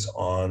focus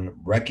on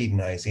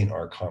recognizing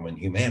our common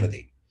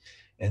humanity.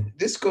 And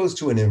this goes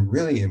to a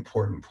really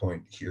important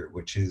point here,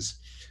 which is,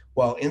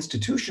 while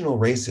institutional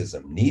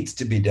racism needs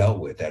to be dealt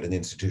with at an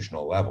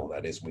institutional level,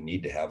 that is, we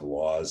need to have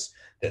laws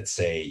that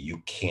say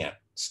you can't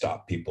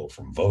stop people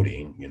from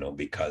voting,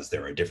 because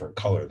they're a different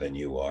color than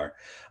you are.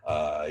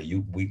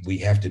 We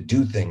have to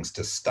do things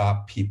to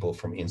stop people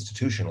from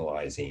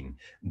institutionalizing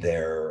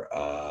their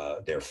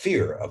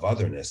fear of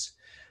otherness.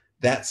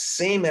 That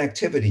same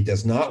activity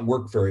does not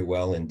work very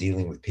well in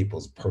dealing with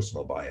people's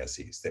personal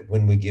biases. That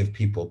when we give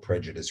people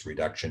prejudice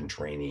reduction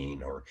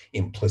training or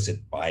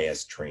implicit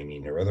bias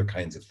training or other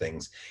kinds of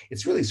things,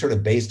 it's really sort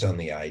of based on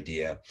the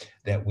idea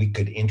that we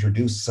could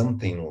introduce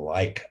something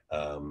like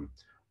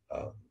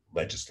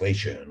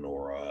legislation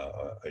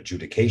or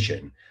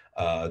adjudication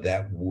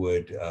that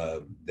would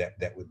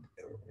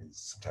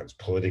sometimes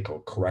political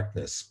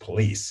correctness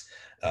police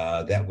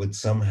that would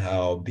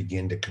somehow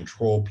begin to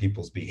control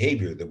people's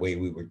behavior the way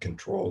we would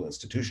control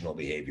institutional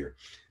behavior.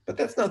 But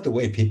that's not the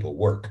way people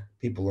work.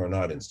 People are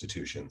not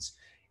institutions.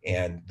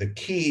 And the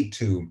key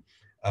to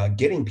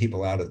getting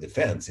people out of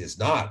defense is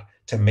not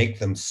to make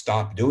them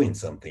stop doing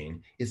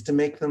something, it's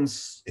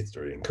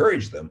to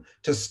encourage them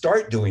to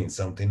start doing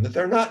something that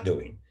they're not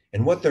doing.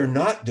 And what they're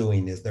not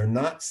doing is they're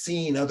not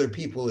seeing other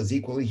people as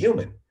equally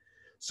human.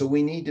 So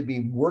we need to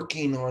be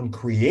working on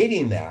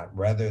creating that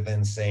rather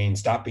than saying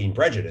stop being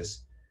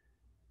prejudiced,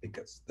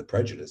 because the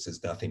prejudice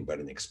is nothing but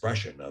an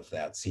expression of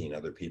that seeing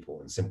other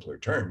people in simpler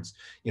terms.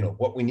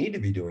 What we need to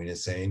be doing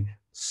is saying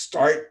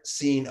start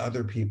seeing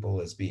other people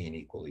as being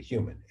equally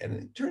human. And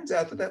it turns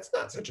out that that's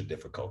not such a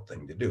difficult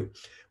thing to do.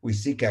 We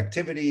seek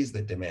activities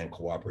that demand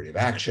cooperative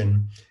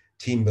action.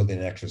 Team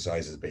building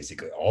exercises,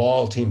 basically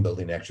all team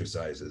building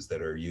exercises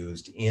that are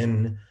used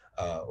in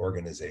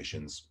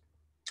organizations,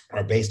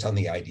 are based on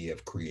the idea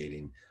of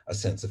creating a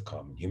sense of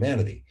common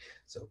humanity.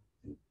 So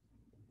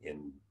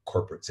in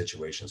corporate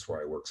situations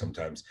where I work,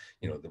 sometimes,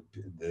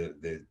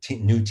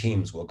 new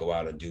teams will go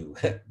out and do,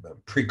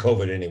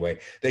 pre-COVID anyway,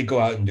 they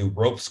go out and do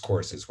ropes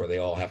courses where they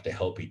all have to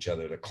help each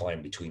other to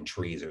climb between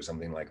trees or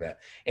something like that.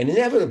 And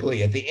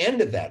inevitably, at the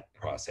end of that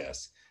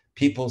process,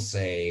 people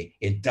say,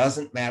 it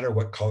doesn't matter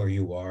what color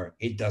you are,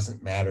 it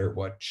doesn't matter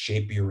what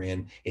shape you're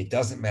in, it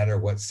doesn't matter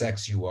what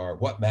sex you are,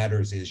 what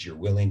matters is you're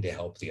willing to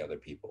help the other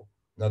people.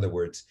 In other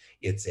words,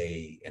 it's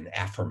an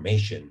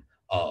affirmation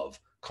of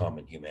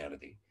common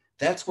humanity.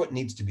 That's what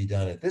needs to be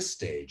done at this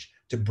stage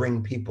to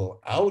bring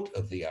people out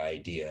of the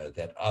idea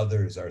that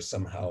others are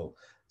somehow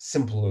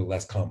simpler,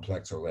 less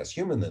complex, or less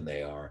human than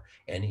they are,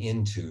 and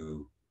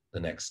into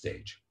the next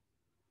stage.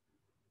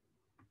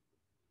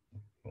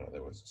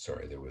 There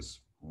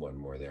was one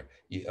more there.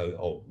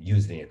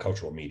 Using a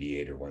cultural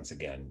mediator once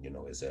again,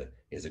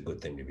 is a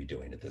good thing to be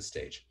doing at this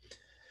stage.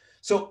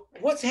 So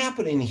what's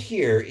happening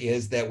here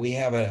is that we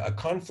have a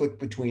conflict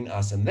between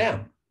us and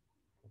them,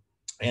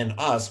 and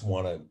us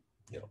want to,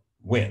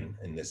 win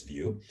in this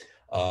view.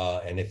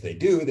 And if they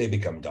do, they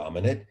become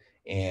dominant,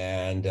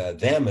 and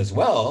them as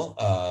well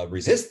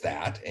resist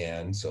that,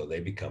 and so they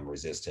become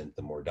resistant.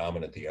 The more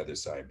dominant the other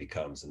side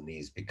becomes, and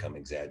these become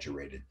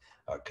exaggerated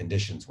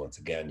conditions. Once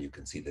again, you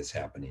can see this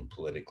happening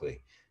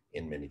politically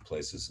in many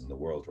places in the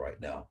world right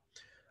now.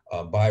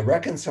 By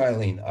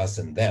reconciling us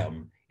and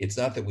them, it's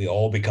not that we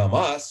all become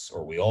us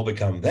or we all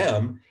become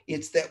them.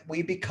 It's that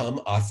we become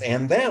us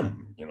and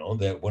them.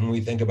 That when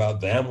we think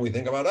about them, we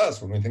think about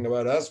us. When we think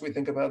about us, we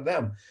think about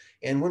them.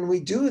 And when we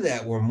do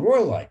that, we're more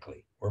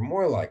likely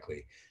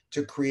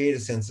to create a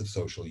sense of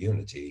social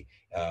unity,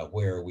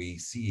 where we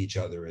see each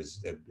other as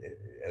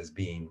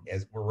being,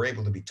 as we're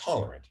able to be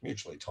tolerant,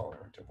 mutually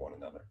tolerant of one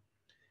another.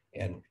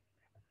 And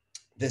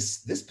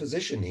this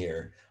position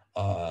here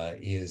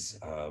is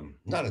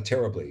not a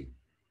terribly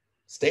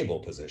stable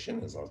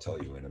position, as I'll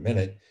tell you in a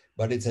minute,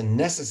 but it's a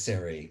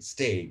necessary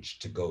stage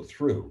to go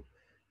through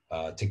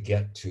to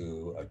get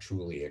to a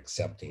truly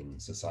accepting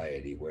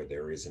society where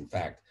there is, in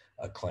fact,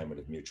 a climate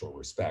of mutual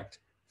respect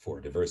for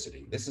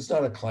diversity. This is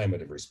not a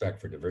climate of respect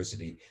for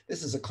diversity.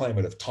 This is a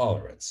climate of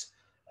tolerance,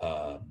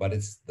 but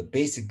it's the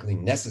basically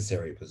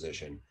necessary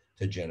position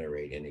to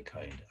generate any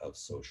kind of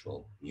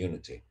social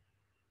unity.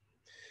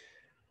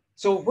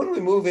 So when we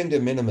move into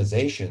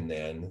minimization,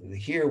 then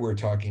here we're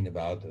talking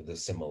about the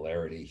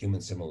similarity, human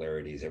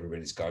similarities.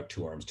 Everybody's got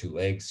two arms, two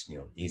legs,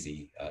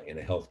 easy in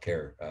a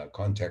healthcare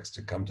context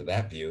to come to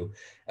that view,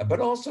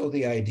 but also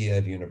the idea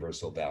of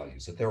universal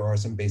values, that there are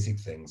some basic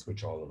things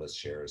which all of us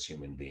share as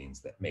human beings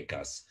that make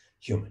us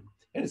human.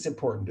 And it's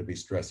important to be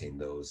stressing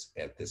those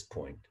at this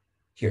point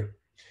here.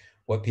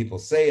 What people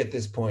say at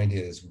this point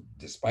is,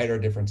 despite our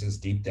differences,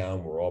 deep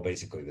down, we're all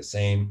basically the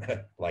same,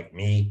 like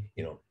me.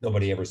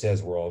 Nobody ever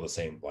says we're all the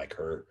same, like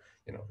her.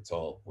 It's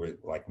all, we're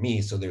like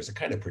me. So there's a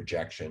kind of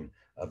projection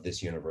of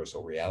this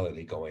universal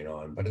reality going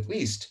on, but at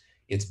least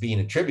it's being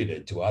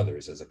attributed to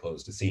others as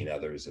opposed to seeing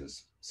others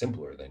as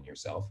simpler than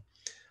yourself.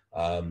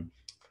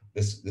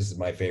 This is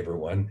my favorite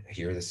one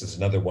here. This is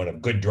another one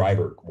of good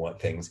driver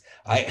things.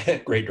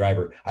 Great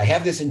driver. I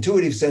have this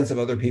intuitive sense of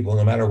other people,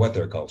 no matter what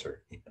their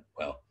culture.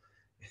 Well,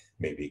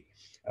 maybe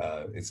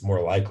it's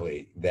more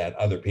likely that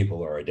other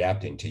people are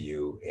adapting to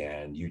you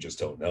and you just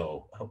don't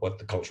know what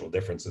the cultural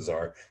differences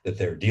are that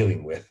they're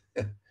dealing with.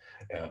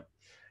 Yeah.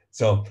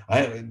 So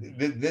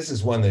this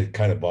is one that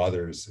kind of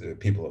bothers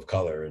people of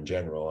color in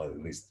general,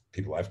 at least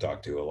people I've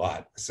talked to a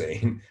lot,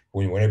 saying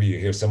whenever you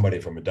hear somebody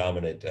from a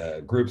dominant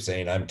group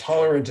saying, I'm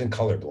tolerant and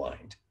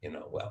colorblind,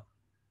 well,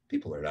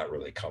 people are not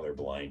really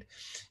colorblind.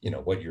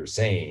 What you're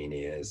saying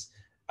is,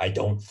 I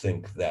don't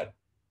think that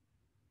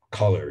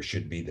color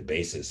should be the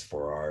basis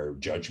for our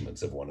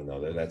judgments of one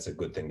another. That's a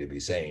good thing to be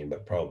saying,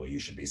 but probably you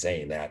should be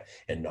saying that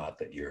and not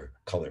that you're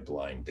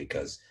colorblind,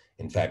 because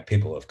in fact,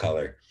 people of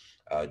color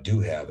do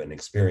have an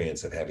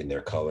experience of having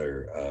their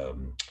color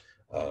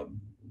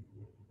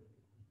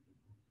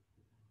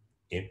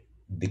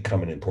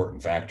become an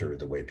important factor in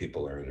the way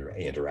people are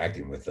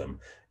interacting with them,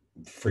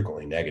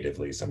 frequently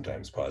negatively,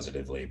 sometimes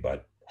positively,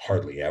 but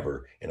hardly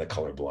ever in a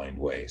colorblind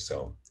way.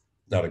 So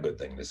not a good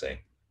thing to say.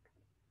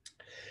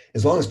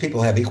 As long as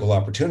people have equal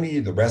opportunity,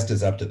 the rest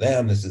is up to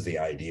them. This is the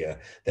idea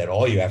that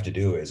all you have to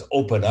do is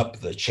open up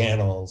the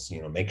channels,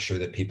 make sure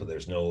that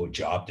there's no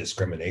job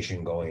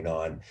discrimination going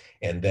on,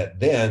 and that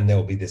then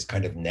there'll be this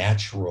kind of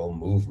natural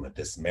movement,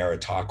 this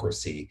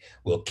meritocracy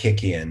will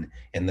kick in,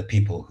 and the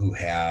people who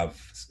have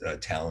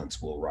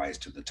talents will rise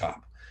to the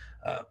top.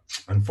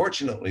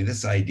 Unfortunately,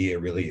 this idea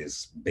really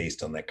is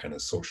based on that kind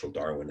of social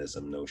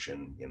Darwinism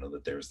notion,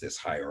 that there's this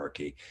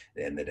hierarchy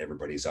and that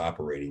everybody's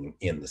operating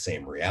in the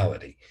same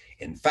reality.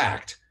 In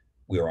fact,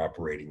 we are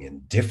operating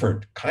in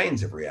different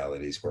kinds of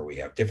realities where we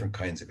have different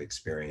kinds of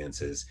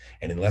experiences.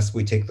 And unless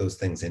we take those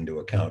things into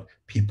account,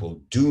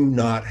 people do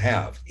not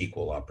have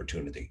equal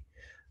opportunity.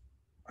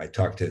 I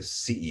talk to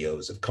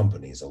CEOs of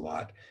companies a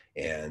lot,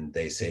 and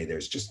they say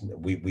there's just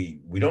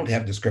we don't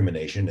have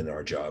discrimination in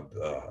our job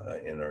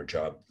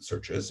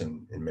searches,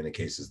 and in many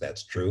cases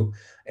that's true,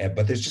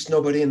 but there's just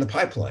nobody in the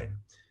pipeline.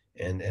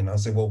 And I'll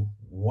say, well,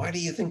 why do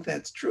you think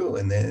that's true?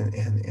 And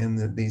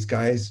then these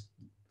guys,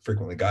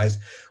 frequently guys,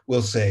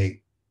 will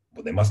say,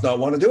 well, they must not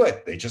want to do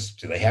it.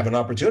 They have an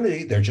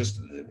opportunity.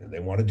 They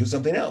want to do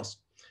something else.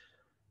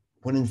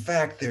 When in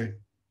fact the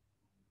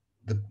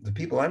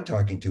people I'm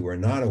talking to are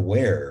not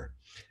aware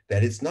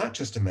that it's not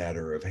just a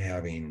matter of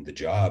having the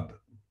job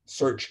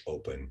search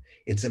open.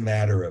 It's a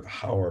matter of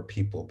how are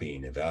people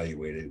being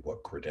evaluated?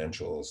 What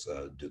credentials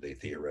do they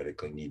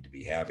theoretically need to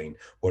be having?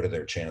 What are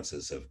their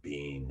chances of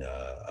being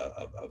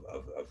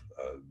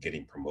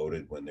getting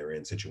promoted when they're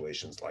in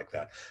situations like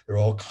that? There are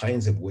all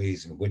kinds of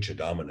ways in which a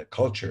dominant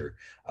culture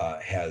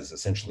has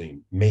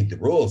essentially made the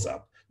rules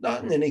up.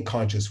 Not in any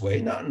conscious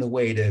way, not in a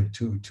way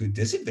to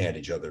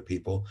disadvantage other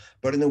people,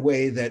 but in a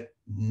way that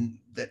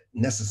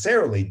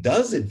necessarily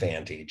does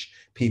advantage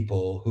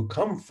people who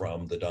come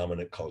from the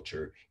dominant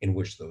culture in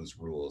which those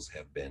rules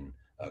have been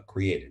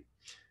created.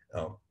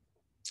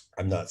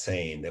 I'm not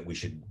saying that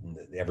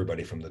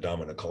everybody from the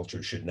dominant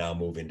culture should now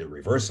move into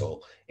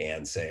reversal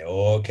and say,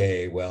 oh,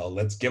 okay, well,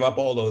 let's give up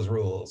all those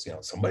rules.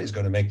 Somebody's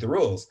going to make the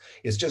rules.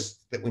 It's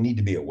just that we need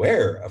to be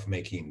aware of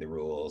making the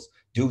rules,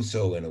 do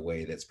so in a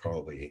way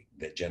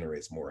that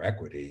generates more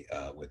equity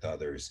with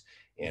others,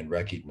 and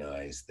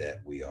recognize that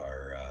we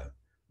are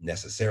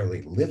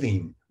necessarily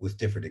living with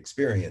different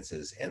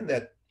experiences, and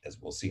that, as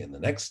we'll see in the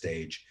next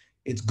stage,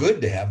 it's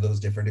good to have those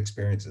different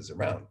experiences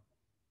around.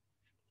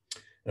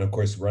 And of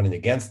course, running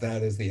against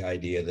that is the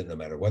idea that no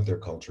matter what their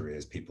culture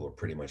is, people are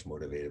pretty much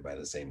motivated by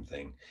the same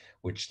thing,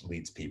 which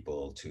leads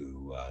people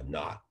to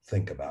not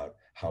think about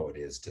how it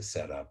is to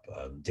set up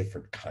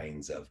different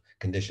kinds of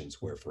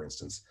conditions where, for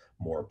instance,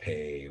 more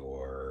pay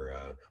or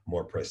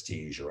more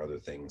prestige or other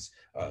things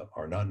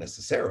are not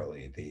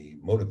necessarily the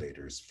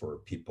motivators for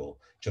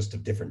people just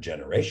of different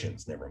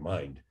generations, never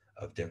mind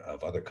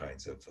of other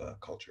kinds of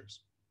cultures.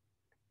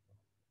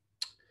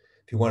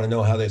 If you want to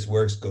know how this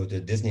works, go to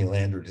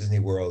Disneyland or Disney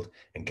World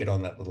and get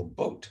on that little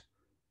boat,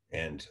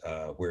 and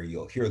where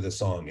you'll hear the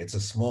song "It's a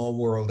Small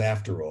World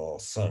After All"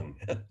 sung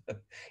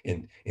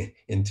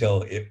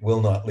until it will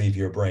not leave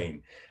your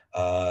brain.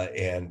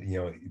 And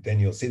then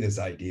you'll see this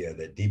idea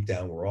that deep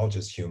down we're all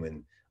just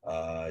human.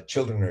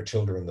 Children are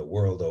children the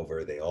world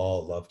over. They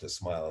all love to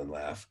smile and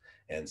laugh.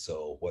 And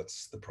so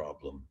what's the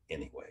problem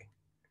anyway?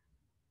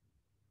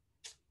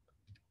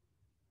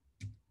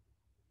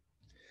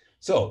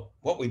 So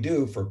what we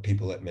do for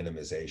people at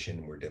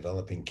minimization, we're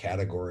developing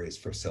categories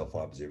for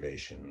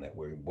self-observation that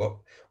we're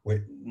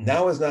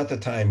now is not the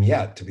time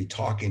yet to be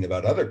talking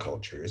about other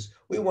cultures.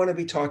 We want to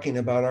be talking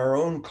about our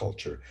own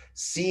culture.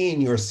 Seeing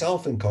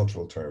yourself in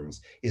cultural terms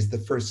is the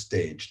first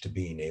stage to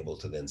being able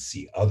to then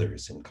see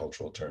others in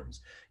cultural terms.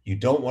 You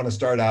don't want to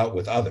start out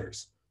with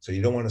others. So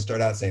you don't want to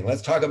start out saying,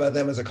 let's talk about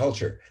them as a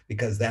culture,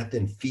 because that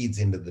then feeds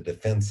into the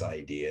defense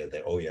idea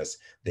that, oh yes,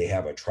 they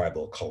have a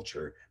tribal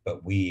culture,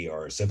 but we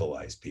are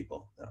civilized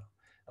people. No.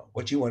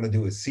 What you want to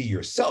do is see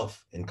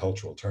yourself in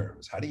cultural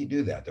terms. How do you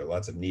do that? There are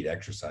lots of neat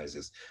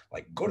exercises,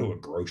 like go to a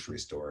grocery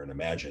store and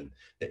imagine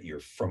that you're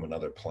from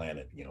another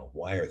planet.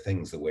 Why are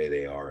things the way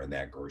they are in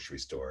that grocery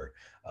store?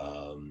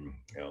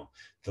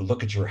 To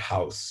look at your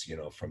house,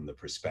 from the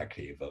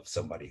perspective of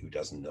somebody who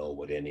doesn't know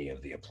what any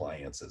of the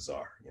appliances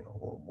are.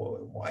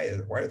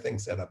 Why are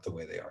things set up the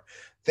way they are?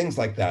 Things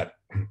like that.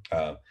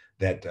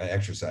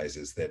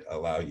 Exercises that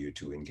allow you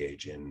to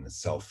engage in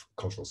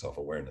cultural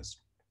self-awareness.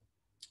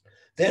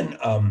 Then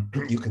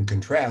you can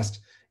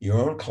contrast your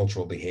own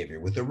cultural behavior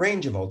with a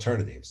range of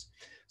alternatives.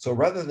 So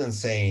rather than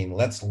saying,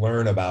 let's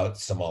learn about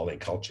Somali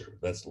culture,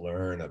 let's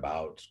learn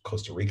about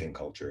Costa Rican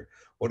culture,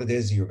 what it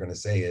is you're going to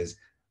say is,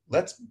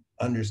 let's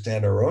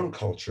understand our own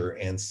culture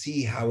and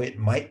see how it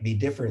might be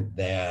different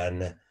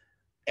than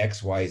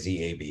X, Y,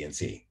 Z, A, B, and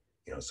C.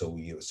 So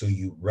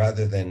you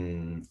rather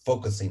than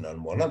focusing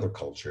on one other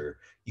culture,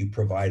 you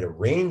provide a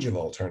range of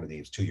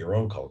alternatives to your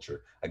own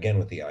culture, again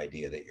with the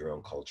idea that your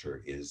own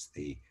culture is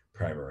the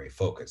primary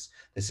focus.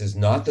 This is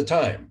not the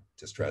time,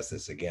 to stress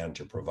this again,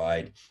 to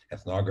provide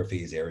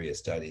ethnographies, area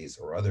studies,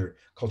 or other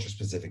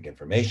culture-specific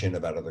information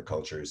about other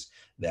cultures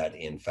that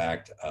in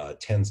fact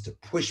tends to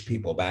push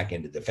people back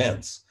into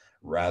defense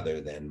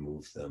rather than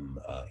move them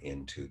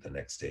into the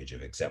next stage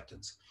of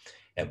acceptance.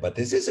 But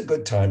this is a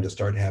good time to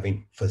start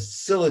having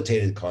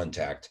facilitated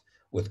contact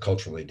with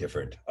culturally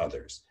different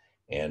others.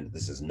 And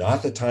this is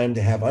not the time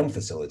to have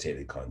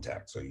unfacilitated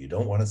contact. So you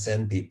don't want to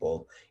send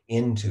people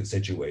into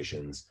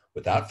situations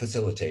without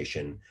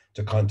facilitation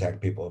to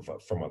contact people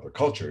from other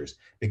cultures,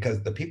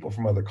 because the people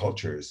from other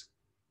cultures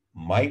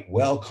might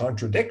well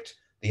contradict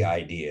the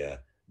idea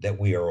that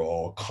we are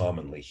all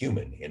commonly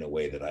human in a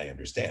way that I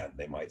understand.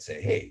 They might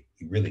say, hey,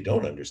 you really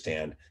don't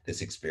understand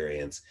this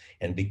experience.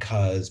 And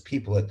because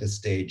people at this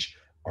stage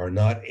are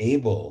not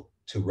able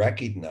to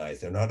recognize,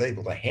 they're not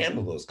able to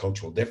handle those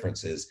cultural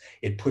differences,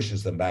 it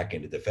pushes them back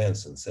into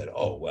defense and said,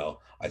 oh,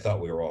 well, I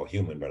thought we were all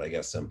human, but I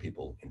guess some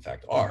people, in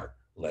fact, are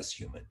less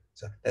human.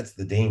 So that's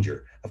the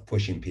danger of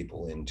pushing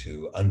people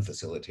into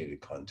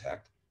unfacilitated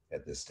contact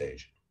at this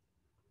stage.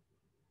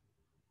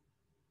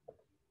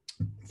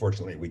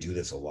 Fortunately, we do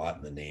this a lot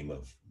in the name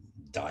of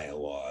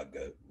dialogue,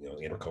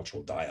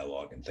 intercultural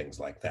dialogue and things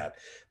like that,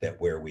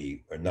 where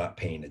we are not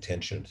paying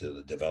attention to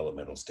the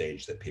developmental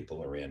stage that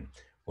people are in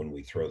when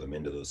we throw them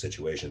into those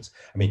situations.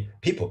 I mean,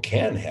 people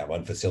can have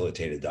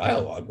unfacilitated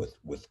dialogue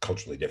with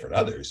culturally different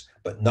others,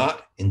 but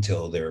not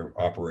until they're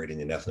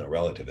operating in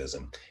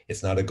ethno-relativism.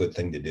 It's not a good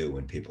thing to do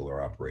when people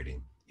are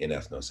operating in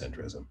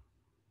ethnocentrism.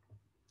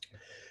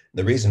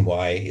 The reason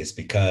why is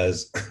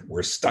because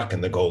we're stuck in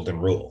the golden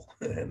rule.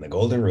 And the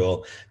golden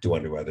rule, do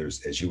unto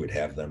others as you would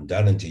have them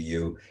done unto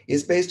you,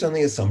 is based on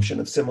the assumption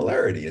of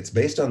similarity. It's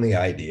based on the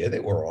idea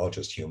that we're all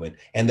just human,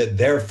 and that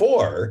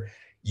therefore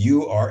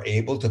you are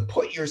able to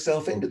put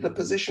yourself into the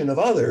position of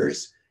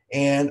others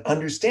and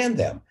understand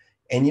them.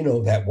 And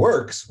that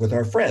works with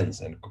our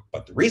friends.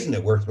 But the reason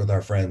it works with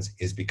our friends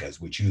is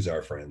because we choose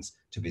our friends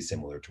to be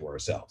similar to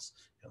ourselves.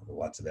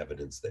 Lots of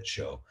evidence that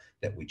show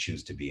that we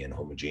choose to be in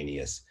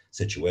homogeneous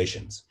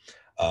situations.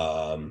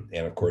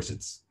 And of course,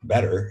 it's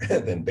better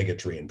than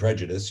bigotry and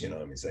prejudice. I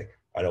mean, it's like,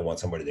 I don't want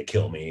somebody to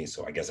kill me,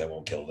 so I guess I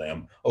won't kill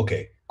them.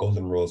 Okay,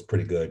 golden rule is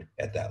pretty good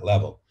at that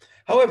level.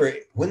 However,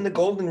 when the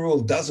golden rule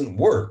doesn't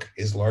work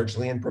is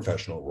largely in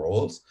professional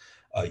roles.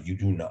 You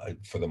do not,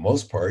 for the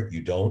most part,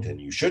 you don't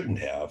and you shouldn't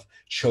have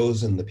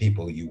chosen the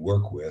people you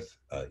work with,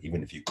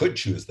 even if you could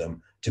choose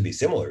them to be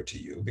similar to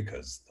you,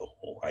 because the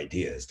whole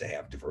idea is to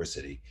have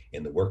diversity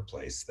in the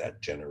workplace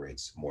that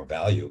generates more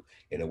value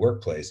in a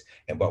workplace.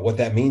 But what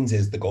that means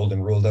is the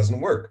golden rule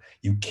doesn't work.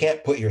 You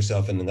can't put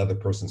yourself in another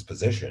person's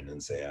position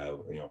and say,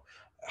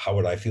 how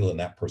would I feel in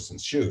that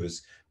person's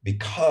shoes?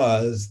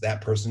 Because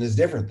that person is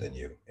different than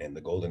you, and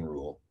the golden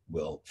rule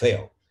will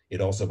fail. It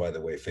also, by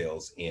the way,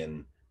 fails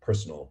in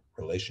personal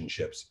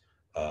relationships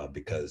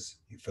because,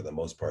 for the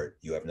most part,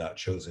 you have not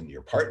chosen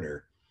your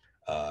partner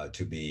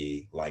to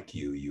be like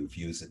you. You've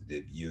used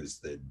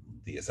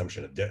the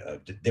assumption of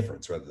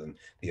difference rather than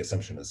the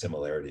assumption of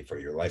similarity for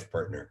your life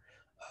partner.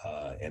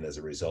 And as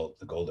a result,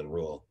 the golden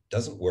rule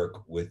doesn't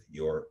work with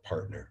your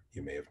partner,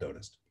 you may have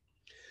noticed.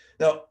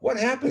 Now, what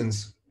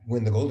happens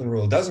when the golden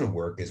rule doesn't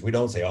work is we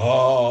don't say,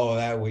 oh,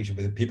 that we should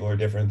be, people are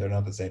different, they're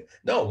not the same.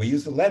 No, we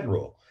use the lead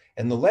rule.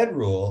 And the lead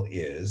rule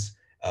is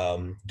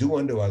do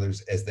unto others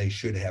as they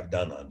should have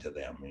done unto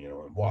them.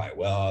 And why?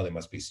 Well, they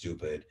must be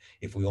stupid.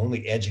 If we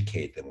only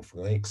educate them, if we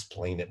only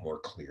explain it more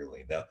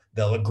clearly,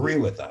 they'll agree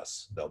with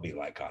us. They'll be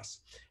like us.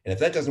 And if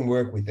that doesn't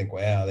work, we think,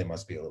 well, they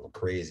must be a little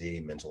crazy,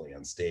 mentally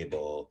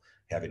unstable,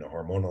 having a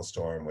hormonal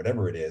storm,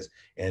 whatever it is.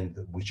 And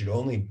we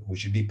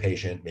should be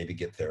patient, maybe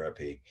get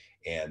therapy,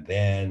 and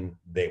then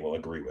they will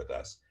agree with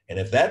us. And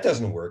if that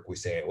doesn't work, we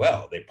say,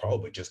 well, they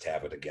probably just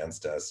have it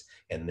against us.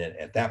 And then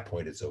at that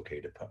point, it's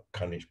okay to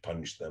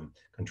punish them,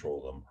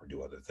 control them, or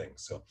do other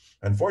things. So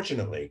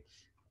unfortunately,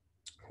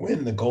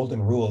 when the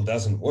golden rule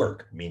doesn't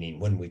work, meaning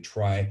when we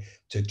try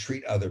to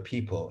treat other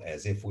people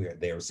as if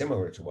they are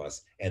similar to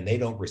us and they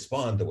don't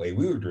respond the way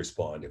we would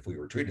respond if we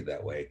were treated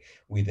that way,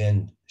 we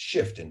then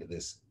shift into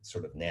this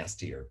sort of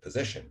nastier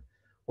position.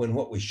 When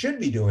what we should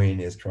be doing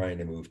is trying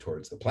to move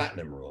towards the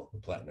platinum rule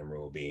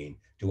being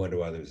do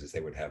unto others as they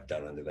would have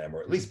done unto them,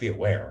 or at least be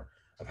aware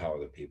of how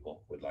other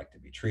people would like to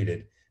be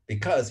treated,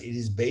 because it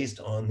is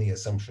based on the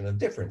assumption of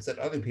difference, that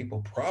other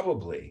people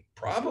probably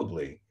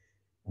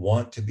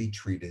want to be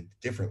treated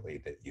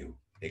differently that you,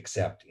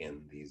 except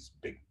in these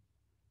big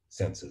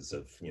senses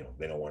of,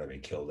 they don't want to be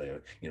killed.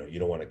 You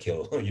don't want to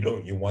kill,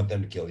 you want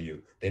them to kill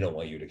you. They don't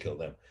want you to kill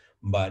them.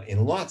 But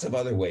in lots of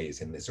other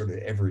ways, in the sort of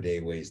everyday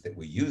ways that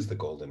we use the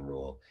golden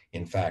rule,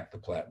 in fact, the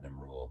platinum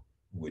rule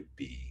would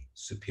be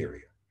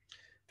superior.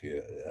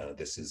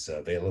 This is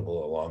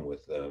available along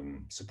with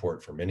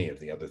support for many of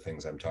the other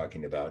things I'm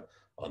talking about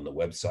on the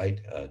website,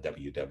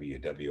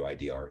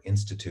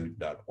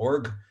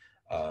 www.idrinstitute.org.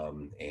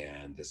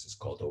 And this is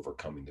called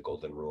Overcoming the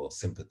Golden Rule,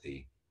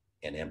 Sympathy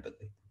and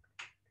Empathy.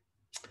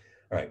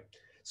 All right.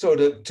 So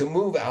to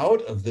move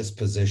out of this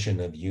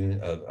position of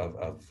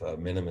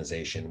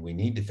minimization, we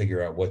need to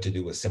figure out what to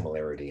do with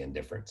similarity and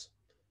difference.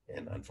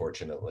 And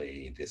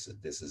unfortunately, this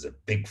is a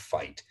big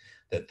fight,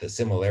 that the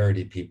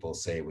similarity people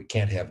say we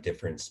can't have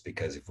difference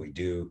because if we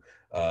do,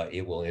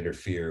 it will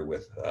interfere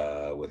with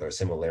our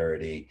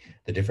similarity.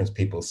 The difference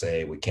people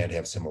say we can't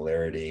have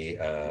similarity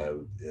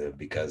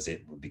because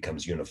it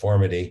becomes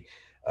uniformity.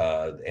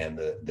 And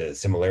the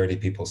similarity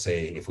people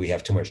say if we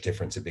have too much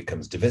difference, it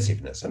becomes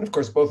divisiveness. And of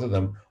course, both of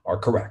them are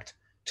correct.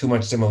 Too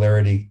much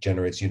similarity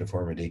generates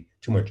uniformity.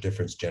 Too much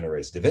difference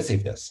generates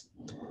divisiveness.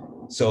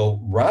 So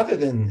rather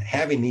than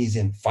having these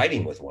in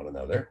fighting with one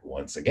another,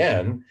 once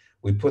again,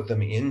 we put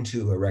them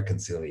into a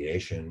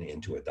reconciliation,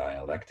 into a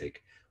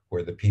dialectic,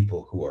 where the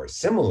people who are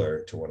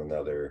similar to one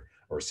another,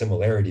 or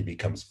similarity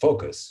becomes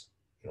focus,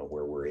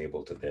 where we're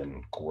able to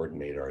then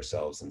coordinate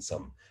ourselves in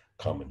some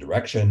common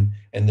direction,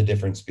 and the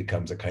difference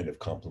becomes a kind of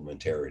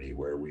complementarity,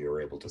 where we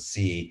are able to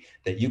see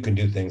that you can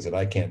do things that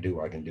I can't do,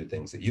 I can do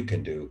things that you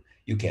can't do.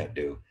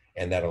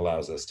 And that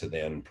allows us to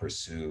then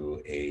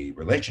pursue a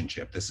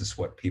relationship. This is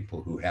what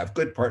people who have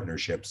good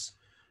partnerships,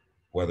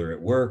 whether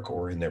at work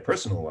or in their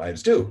personal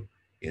lives, do,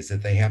 is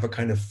that they have a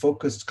kind of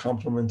focused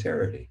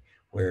complementarity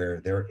where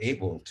they're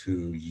able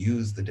to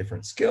use the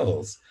different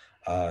skills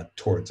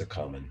towards a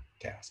common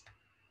task.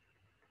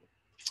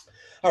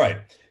 All right,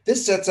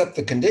 this sets up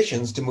the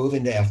conditions to move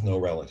into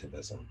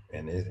ethno-relativism.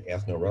 And in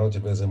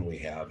ethno-relativism, we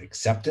have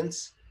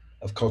acceptance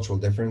of cultural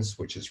difference,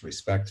 which is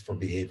respect for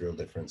behavioral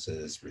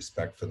differences,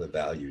 respect for the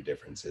value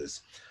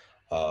differences.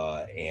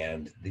 By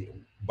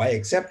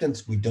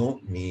acceptance, we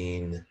don't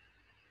mean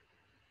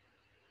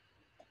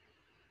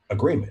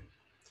agreement.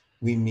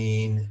 We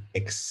mean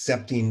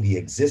accepting the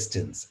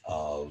existence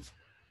of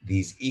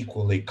these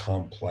equally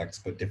complex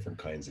but different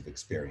kinds of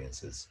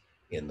experiences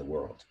in the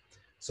world.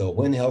 So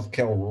when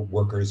healthcare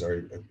workers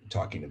are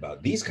talking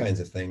about these kinds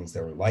of things,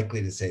 they're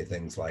likely to say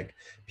things like,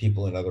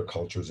 people in other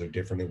cultures are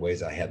different in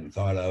ways I hadn't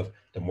thought of.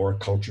 The more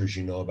cultures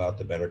you know about,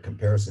 the better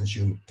comparisons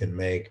you can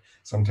make.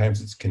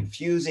 Sometimes it's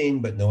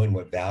confusing, but knowing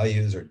what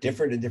values are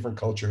different in different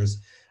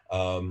cultures.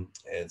 And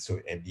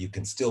you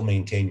can still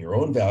maintain your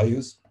own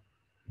values,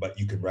 but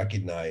you can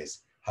recognize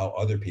how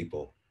other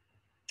people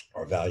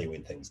are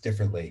valuing things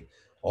differently.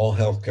 All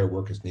healthcare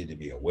workers need to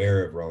be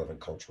aware of relevant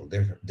cultural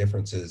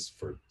differences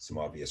for some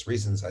obvious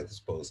reasons, I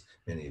suppose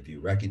many of you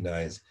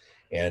recognize.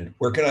 And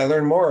where can I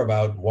learn more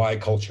about why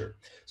culture?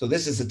 So,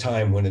 this is a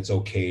time when it's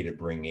okay to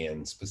bring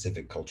in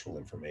specific cultural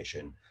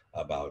information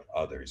about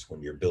others.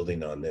 When you're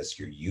building on this,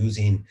 you're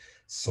using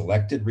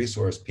selected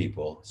resource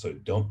people. So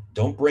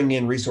don't bring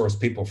in resource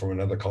people from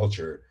another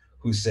culture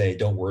who say,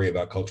 don't worry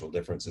about cultural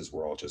differences,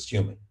 we're all just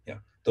human. Yeah.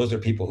 Those are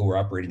people who are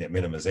operating at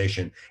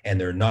minimization,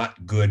 and they're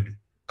not good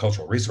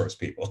cultural resource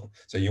people.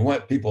 So you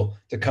want people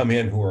to come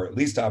in who are at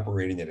least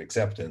operating at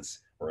acceptance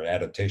or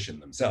adaptation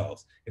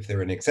themselves. If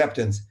they're in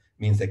acceptance, it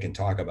means they can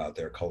talk about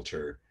their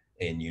culture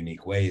in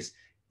unique ways.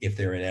 If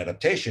they're in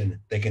adaptation,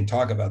 they can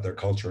talk about their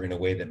culture in a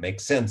way that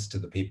makes sense to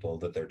the people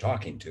that they're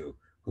talking to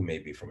who may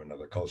be from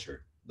another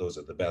culture. Those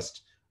are the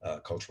best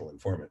cultural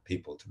informant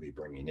people to be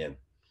bringing in.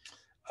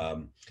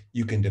 Um,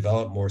 you can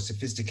develop more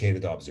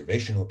sophisticated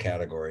observational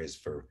categories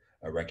for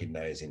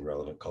recognizing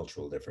relevant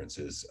cultural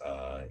differences.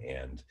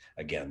 And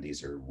again,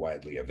 these are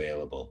widely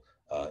available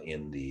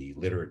in the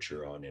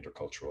literature on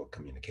intercultural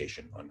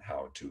communication on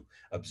how to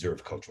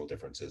observe cultural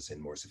differences in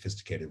more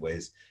sophisticated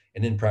ways.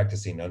 And in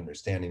practicing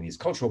understanding these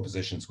cultural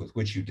positions with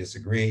which you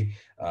disagree,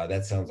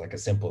 that sounds like a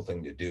simple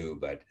thing to do,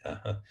 but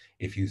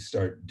if you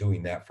start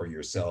doing that for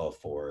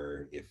yourself,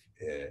 or if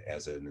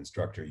as an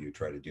instructor you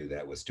try to do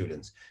that with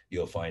students,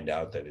 you'll find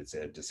out that it's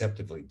a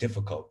deceptively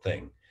difficult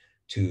thing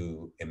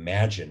to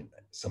imagine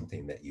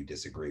something that you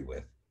disagree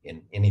with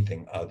in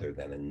anything other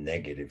than a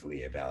negatively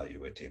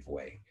evaluative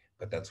way.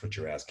 But that's what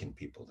you're asking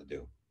people to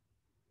do,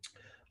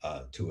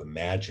 to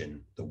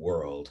imagine the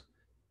world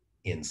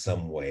in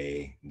some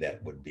way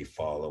that would be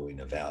following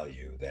a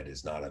value that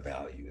is not a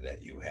value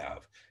that you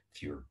have.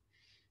 If you're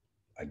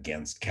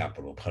against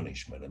capital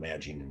punishment,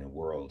 imagining a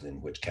world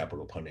in which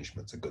capital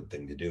punishment's a good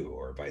thing to do,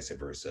 or vice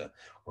versa.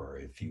 Or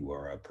if you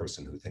are a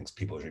person who thinks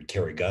people should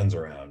carry guns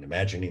around,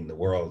 imagining the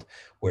world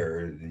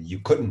where you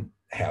couldn't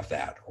have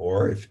that.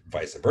 Or if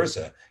vice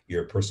versa,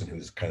 you're a person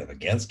who's kind of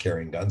against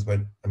carrying guns,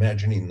 but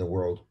imagining the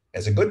world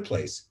as a good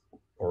place,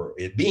 or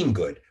it being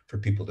good for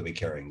people to be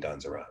carrying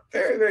guns around.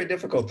 Very, very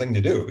difficult thing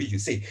to do. You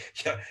see,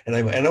 yeah, and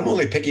I'm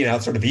only picking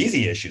out sort of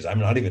easy issues. I'm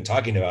not even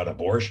talking about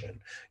abortion,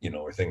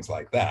 or things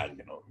like that.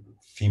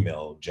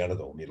 Female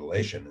genital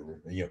mutilation,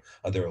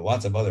 and there are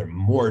lots of other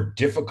more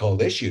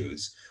difficult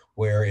issues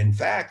where, in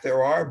fact,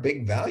 there are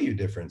big value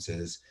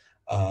differences,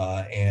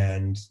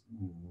 and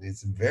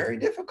it's very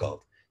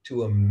difficult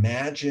to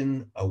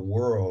imagine a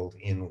world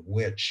in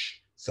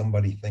which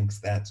somebody thinks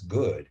that's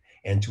good,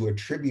 and to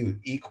attribute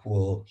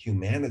equal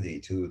humanity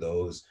to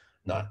those.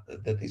 Not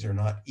that these are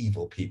not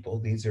evil people;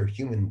 these are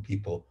human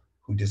people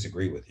who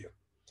disagree with you.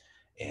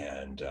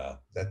 And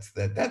that's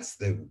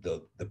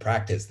the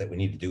practice that we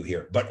need to do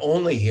here, but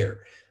only here.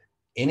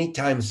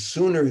 Anytime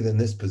sooner than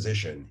this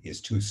position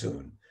is too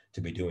soon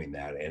to be doing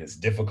that, and it's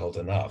difficult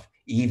enough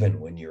even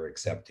when you're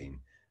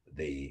accepting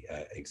the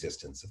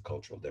existence of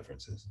cultural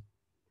differences.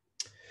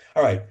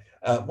 All right.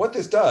 What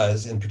this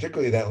does, and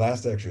particularly that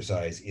last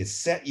exercise, is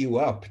set you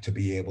up to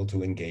be able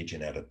to engage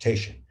in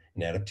adaptation.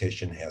 And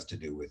adaptation has to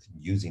do with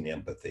using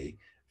empathy,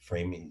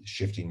 framing,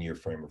 shifting your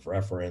frame of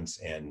reference,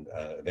 and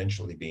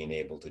eventually being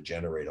able to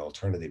generate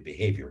alternative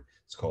behavior.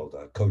 It's called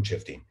code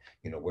shifting,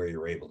 where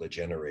you're able to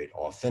generate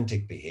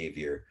authentic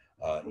behavior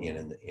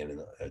in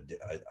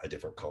a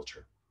different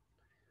culture.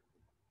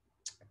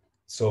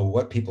 So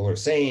what people are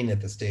saying at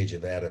the stage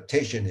of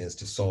adaptation is,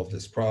 to solve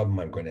this problem,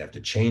 I'm going to have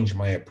to change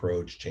my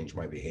approach, change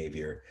my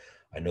behavior.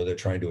 I know they're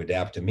trying to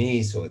adapt to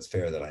me, so it's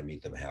fair that I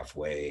meet them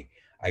halfway.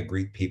 I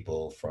greet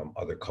people from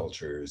other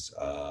cultures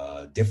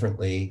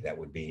differently. That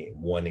would be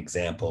one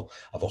example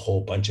of a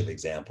whole bunch of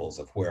examples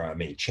of where I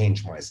may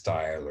change my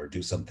style or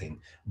do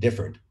something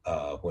different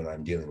when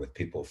I'm dealing with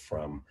people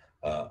from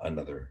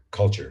another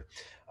culture.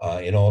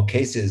 In all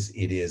cases,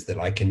 it is that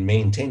I can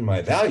maintain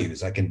my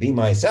values. I can be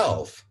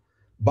myself,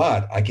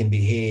 but I can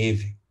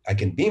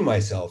be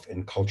myself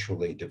in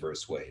culturally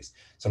diverse ways.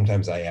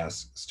 Sometimes I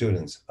ask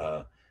students,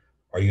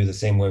 are you the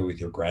same way with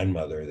your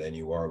grandmother than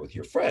you are with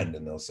your friend?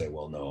 And they'll say,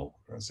 well, no.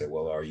 I say,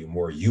 well, are you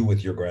more you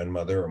with your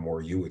grandmother or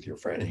more you with your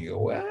friend? And you go,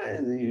 well,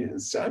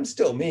 I'm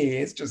still me.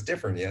 It's just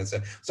different. Yeah.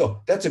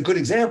 So that's a good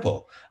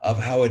example of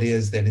how it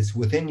is that it's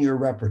within your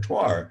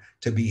repertoire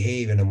to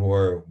behave in a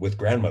more with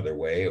grandmother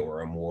way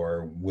or a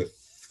more with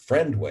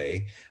friend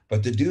way,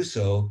 but to do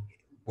so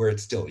where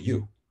it's still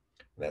you.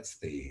 That's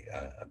the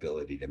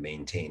ability to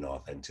maintain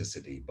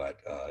authenticity,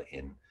 but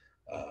in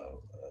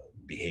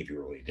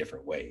behaviorally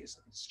different ways.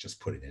 It's just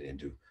putting it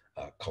into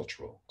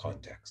cultural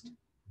context.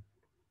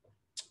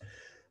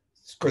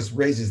 Of course,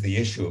 raises the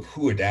issue of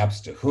who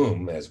adapts to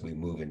whom as we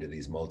move into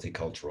these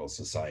multicultural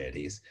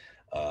societies.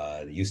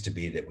 It used to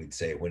be that we'd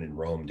say, when in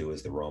Rome, do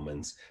as the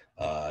Romans.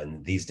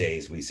 And these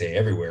days we say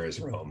everywhere is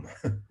Rome.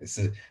 It's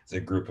a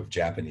group of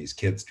Japanese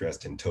kids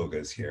dressed in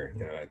togas here.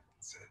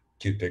 It's a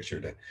cute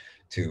picture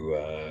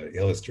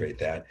illustrate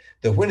that.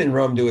 The when in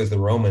Rome, do as the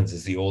Romans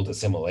is the old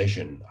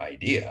assimilation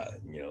idea,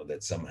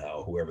 that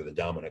somehow whoever the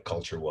dominant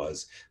culture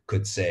was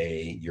could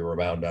say, you're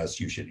around us,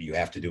 you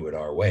have to do it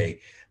our way.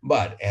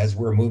 But as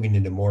we're moving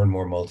into more and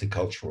more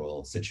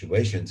multicultural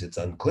situations, it's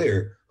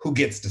unclear who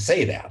gets to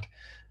say that.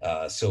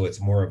 So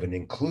it's more of an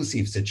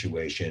inclusive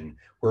situation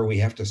where we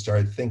have to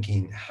start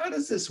thinking, how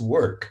does this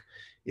work?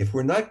 If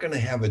we're not going to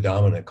have a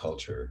dominant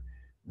culture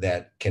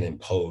that can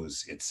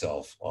impose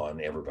itself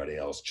on everybody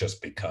else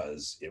just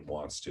because it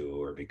wants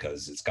to, or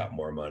because it's got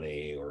more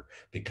money, or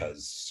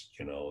because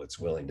it's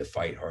willing to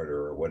fight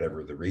harder, or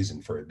whatever the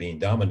reason for it being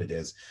dominant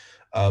is,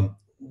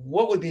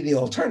 what would be the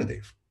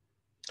alternative?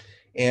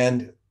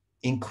 And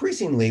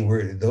increasingly,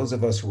 those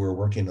of us who are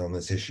working on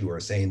this issue are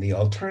saying the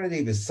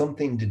alternative is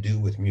something to do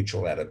with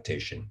mutual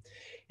adaptation.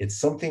 It's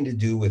something to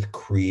do with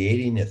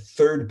creating a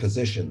third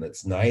position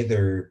that's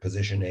neither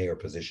position A or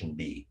position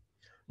B,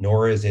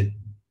 nor is it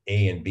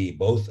A and B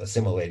both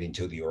assimilating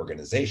to the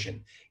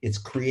organization. It's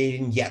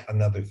creating yet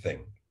another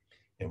thing.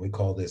 And we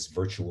call this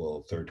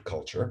virtual third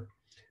culture,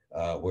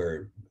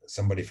 where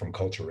somebody from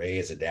culture A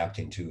is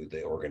adapting to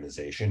the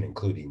organization,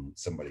 including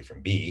somebody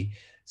from B.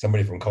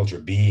 Somebody from culture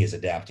B is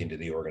adapting to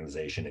the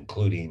organization,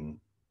 including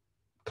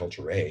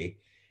culture A.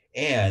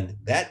 And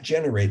that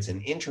generates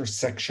an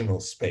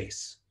intersectional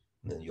space.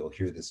 And then you'll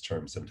hear this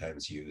term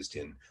sometimes used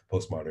in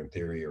postmodern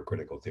theory or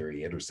critical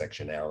theory,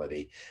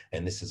 intersectionality.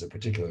 And this is a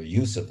particular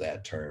use of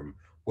that term,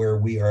 where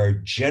we are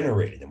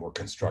generating, a more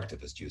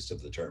constructivist use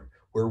of the term,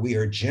 where we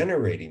are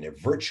generating a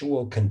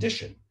virtual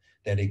condition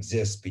that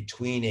exists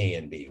between A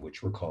and B,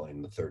 which we're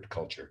calling the third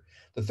culture.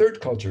 The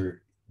third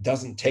culture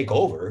doesn't take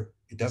over,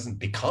 it doesn't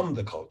become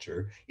the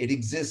culture, it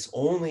exists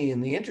only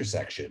in the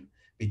intersection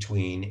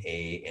between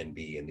A and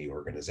B in the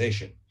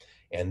organization.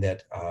 And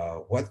that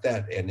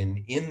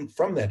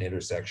from that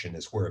intersection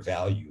is where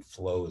value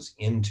flows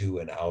into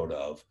and out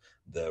of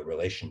the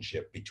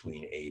relationship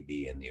between A,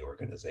 B, and the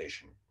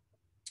organization.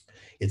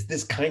 It's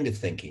this kind of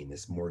thinking,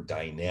 this more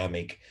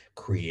dynamic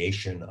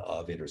creation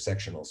of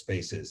intersectional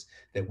spaces,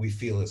 that we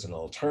feel is an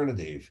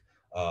alternative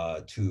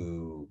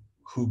to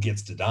who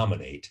gets to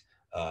dominate,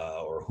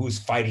 or who's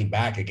fighting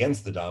back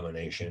against the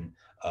domination,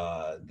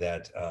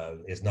 that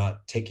is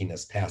not taking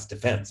us past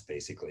defense,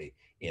 basically,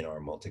 in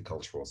our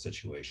multicultural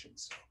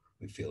situations.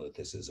 We feel that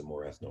this is a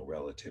more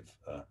ethno-relative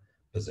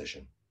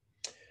position.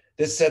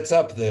 This sets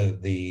up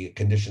the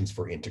conditions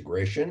for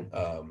integration.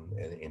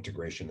 And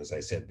integration, as I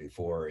said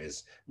before,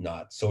 is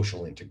not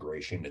social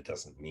integration. It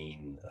doesn't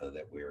mean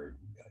that we're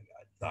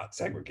not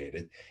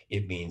segregated.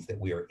 It means that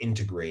we are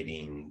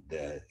integrating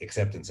the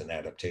acceptance and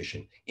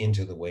adaptation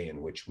into the way in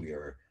which we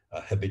are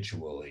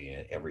habitually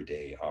and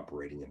everyday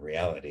operating in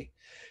reality.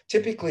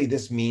 Typically,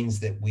 this means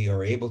that we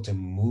are able to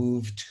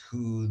move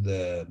to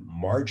the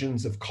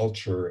margins of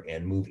culture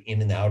and move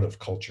in and out of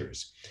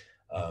cultures.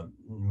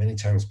 Many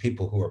times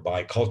people who are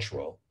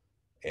bicultural,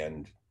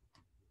 and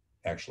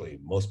actually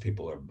most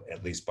people are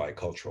at least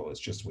bicultural, it's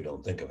just we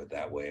don't think of it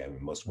that way. I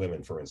mean, most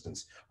women, for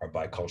instance, are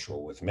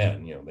bicultural with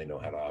men. They know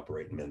how to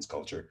operate in men's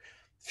culture.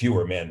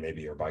 Fewer men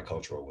maybe are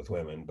bicultural with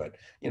women, but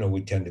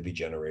we tend to be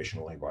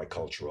generationally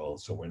bicultural.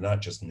 So we're not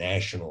just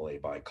nationally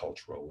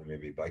bicultural, we may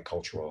be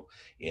bicultural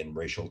in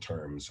racial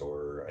terms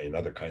or in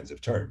other kinds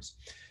of terms.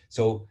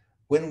 So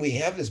when we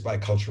have this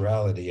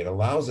biculturality, it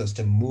allows us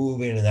to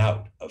move in and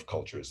out of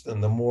cultures.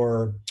 Then the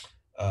more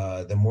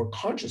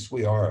conscious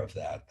we are of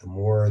that, the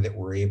more that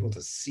we're able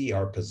to see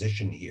our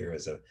position here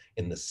as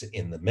in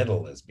the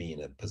middle as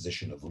being a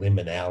position of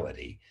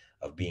liminality,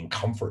 of being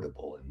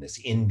comfortable in this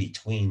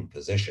in-between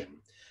position.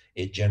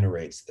 It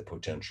generates the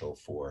potential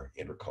for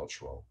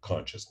intercultural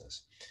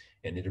consciousness.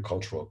 And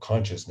intercultural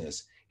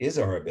consciousness is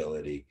our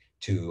ability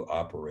to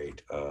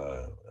operate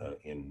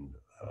in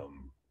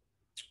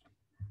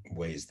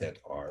ways that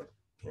are,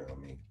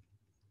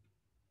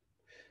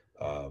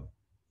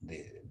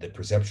 the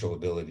perceptual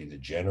ability to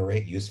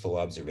generate useful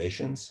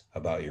observations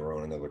about your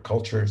own and other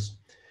cultures,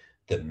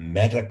 the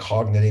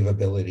metacognitive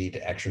ability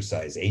to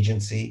exercise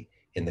agency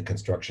in the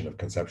construction of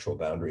conceptual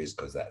boundaries,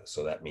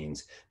 so that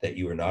means that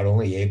you are not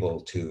only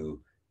able to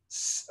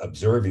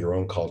observe your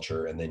own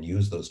culture and then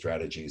use those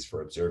strategies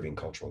for observing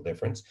cultural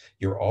difference,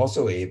 you're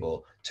also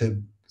able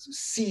to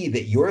see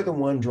that you're the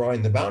one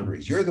drawing the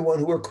boundaries. You're the one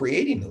who are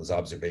creating those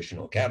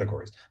observational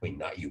categories. I mean,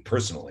 not you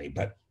personally,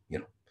 but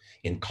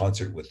in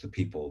concert with the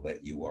people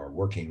that you are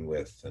working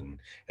with, and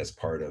as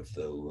part of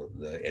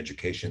the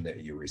education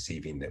that you're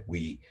receiving, that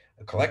we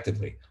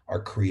collectively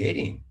are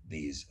creating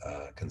these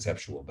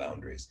conceptual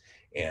boundaries.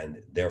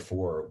 And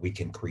therefore, we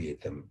can create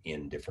them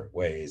in different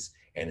ways.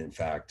 And in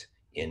fact,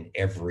 in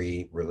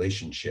every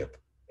relationship,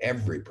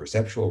 every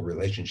perceptual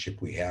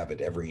relationship we have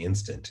at every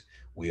instant,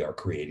 we are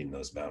creating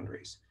those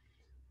boundaries.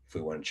 If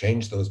we want to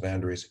change those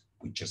boundaries,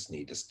 we just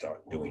need to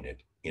start doing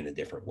it in a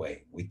different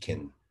way. We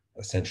can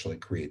essentially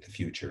create the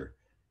future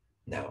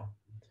now.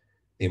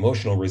 The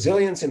emotional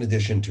resilience, in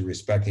addition to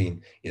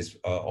respecting, is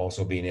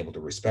also being able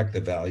to respect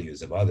the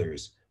values of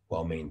others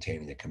while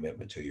maintaining a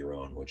commitment to your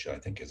own, which I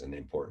think is an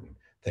important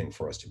thing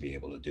for us to be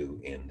able to do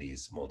in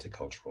these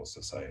multicultural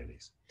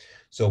societies.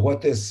 So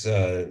what this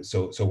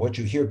so what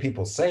you hear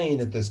people saying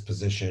at this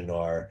position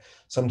are,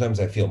 sometimes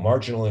I feel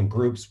marginal in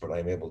groups, but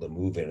I'm able to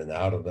move in and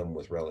out of them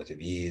with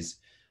relative ease.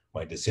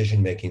 My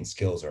decision-making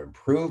skills are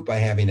improved by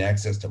having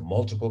access to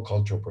multiple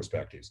cultural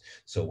perspectives.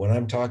 So when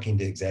I'm talking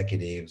to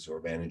executives or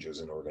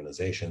managers in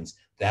organizations,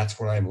 that's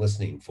what I'm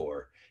listening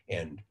for.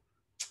 And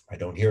I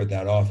don't hear it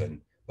that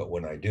often, but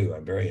when I do,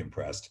 I'm very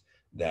impressed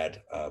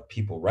that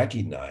people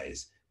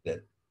recognize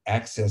that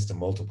access to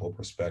multiple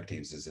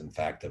perspectives is in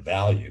fact a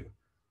value,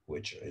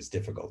 which is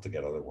difficult to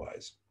get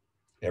otherwise.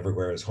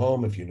 Everywhere is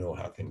home if you know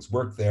how things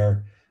work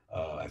there.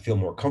 I feel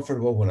more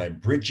comfortable when I'm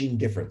bridging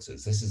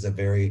differences. This is a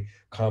very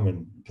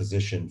common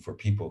position for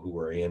people who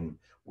are in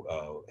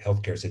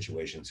healthcare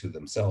situations who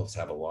themselves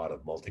have a lot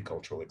of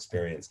multicultural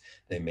experience.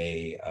 They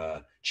may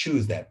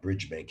choose that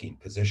bridge making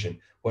position.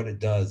 What it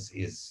does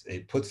is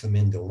it puts them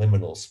into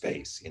liminal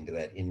space, into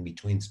that in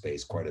between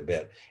space quite a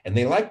bit. And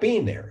they like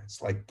being there.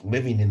 It's like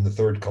living in the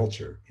third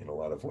culture in a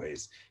lot of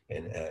ways.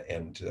 And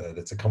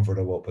that's a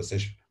comfortable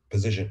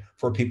position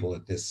for people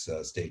at this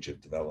stage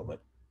of development.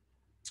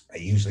 I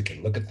usually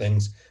can look at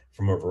things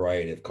from a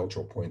variety of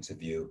cultural points of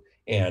view.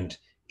 And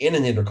in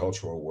an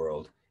intercultural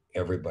world,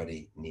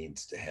 everybody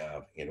needs to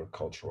have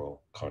intercultural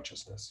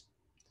consciousness.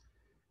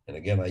 And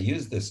again, I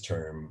use this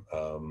term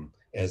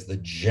as the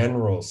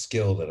general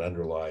skill that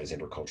underlies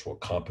intercultural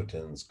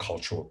competence,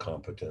 cultural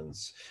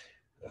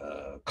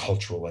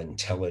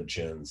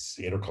intelligence,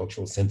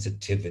 intercultural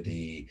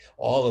sensitivity,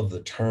 all of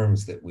the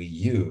terms that we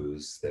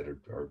use that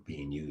are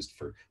being used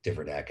for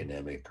different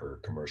academic or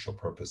commercial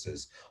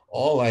purposes,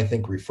 all I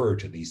think refer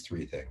to these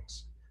three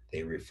things.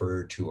 They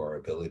refer to our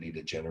ability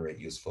to generate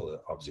useful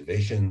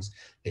observations.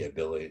 They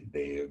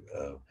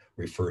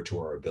refer to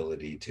our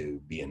ability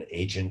to be an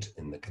agent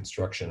in the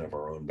construction of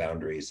our own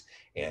boundaries,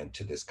 and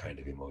to this kind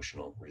of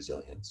emotional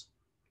resilience.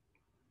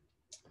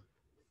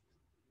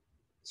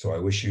 So I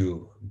wish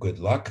you good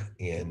luck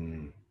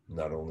in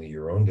not only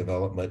your own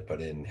development,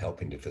 but in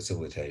helping to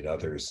facilitate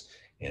others.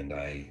 And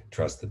I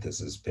trust that this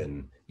has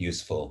been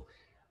useful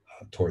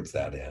towards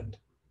that end.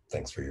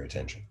 Thanks for your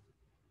attention.